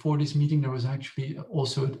before this meeting, there was actually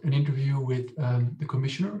also an interview with the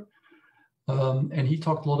commissioner, and he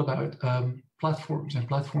talked a lot about platforms and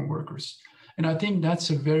platform workers. And I think that's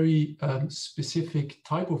a very specific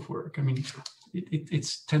type of work. I mean,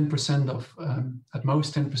 it's 10% of, at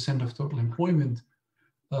most 10% of total employment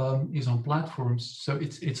is on platforms. So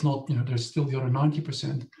it's not, there's still the other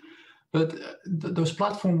 90%. But those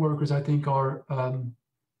platform workers, I think, are,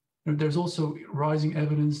 there's also rising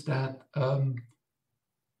evidence that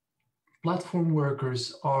platform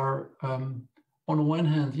workers are, on the one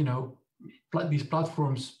hand, these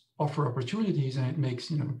platforms offer opportunities and it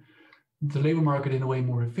makes, the labor market in a way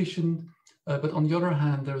more efficient. But on the other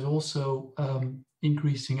hand, there's also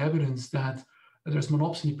increasing evidence that there's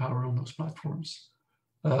monopsony power on those platforms.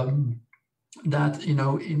 That,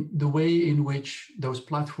 in the way in which those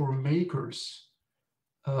platform makers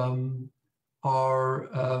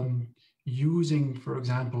are using, for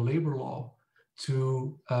example, labor law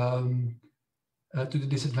to the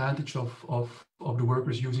disadvantage of the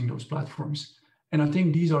workers using those platforms. And I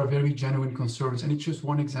think these are very genuine concerns. And it's just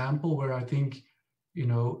one example where I think,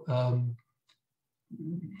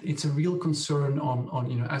 it's a real concern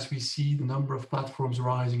on as we see the number of platforms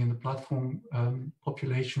rising and the platform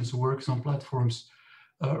populations who works on platforms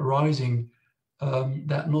rising,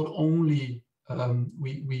 that not only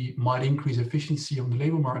we might increase efficiency on the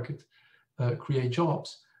labor market, create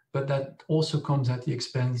jobs, but that also comes at the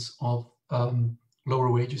expense of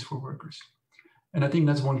lower wages for workers. And I think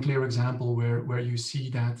that's one clear example where you see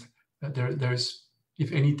that there's,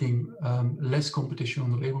 if anything, less competition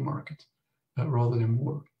on the labor market rather than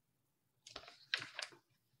more.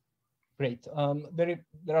 Great.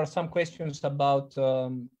 There are some questions about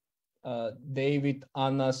David,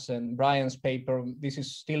 Anna's, and Bryan's paper. This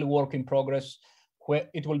is still work in progress. Where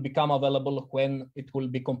it will become available, when it will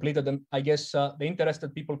be completed, and I guess the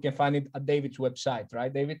interested people can find it at David's website,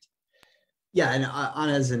 right, David? Yeah, and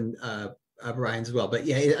Anna's and Bryan's as well. But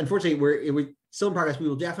yeah, unfortunately, we're still in progress. We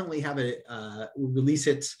will definitely have it. We'll release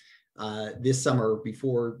it this summer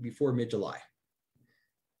before mid-July.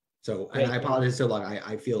 So, and I apologize so long.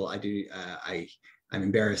 I feel I'm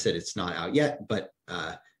embarrassed that it's not out yet, but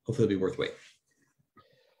hopefully it'll be worth waiting.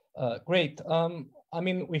 Great. I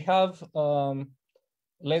mean, we have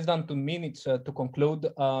less than 2 minutes to conclude.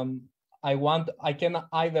 I can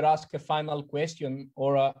either ask a final question,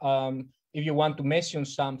 or if you want to mention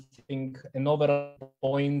something, an overall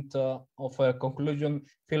point of a conclusion,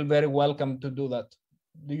 feel very welcome to do that.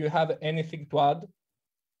 Do you have anything to add?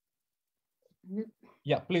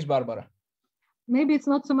 Yeah, please, Barbara. Maybe it's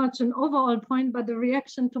not so much an overall point, but a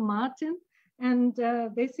reaction to Martin. And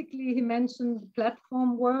basically, he mentioned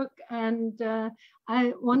platform work. And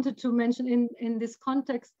I wanted to mention in this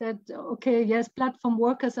context that, okay, yes, platform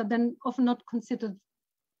workers are then often not considered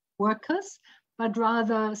workers, but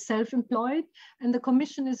rather self-employed. And the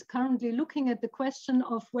Commission is currently looking at the question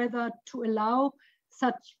of whether to allow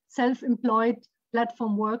such self-employed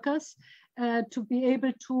platform workers to be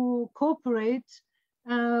able to cooperate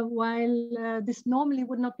while this normally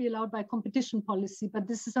would not be allowed by competition policy. But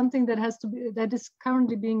this is something that is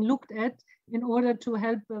currently being looked at in order to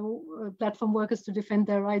help platform workers to defend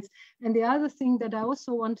their rights. And the other thing that I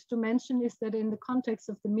also wanted to mention is that in the context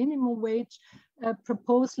of the minimum wage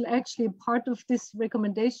proposal, actually part of this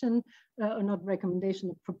recommendation, or not recommendation,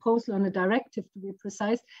 a proposal on a directive to be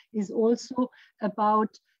precise, is also about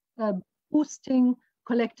boosting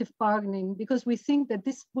collective bargaining, because we think that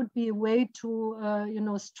this would be a way to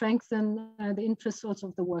strengthen the interests also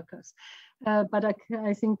of the workers. But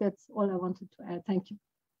I think that's all I wanted to add. Thank you.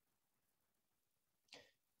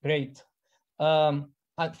 Great.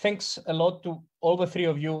 Thanks a lot to all the three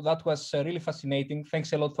of you. That was really fascinating.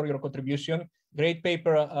 Thanks a lot for your contribution. Great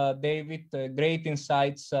paper, David. Great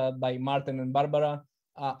insights by Martin and Barbara.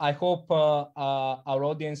 I hope our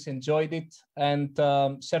audience enjoyed it, and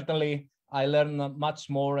certainly I learned much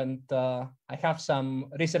more, and I have some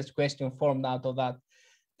research questions formed out of that.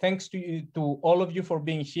 Thanks to all of you for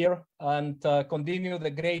being here, and continue the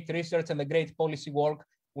great research and the great policy work.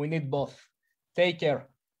 We need both. Take care.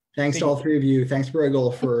 Thanks to all three of you. Thanks,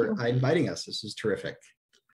 Bruegel, for inviting us. This is terrific.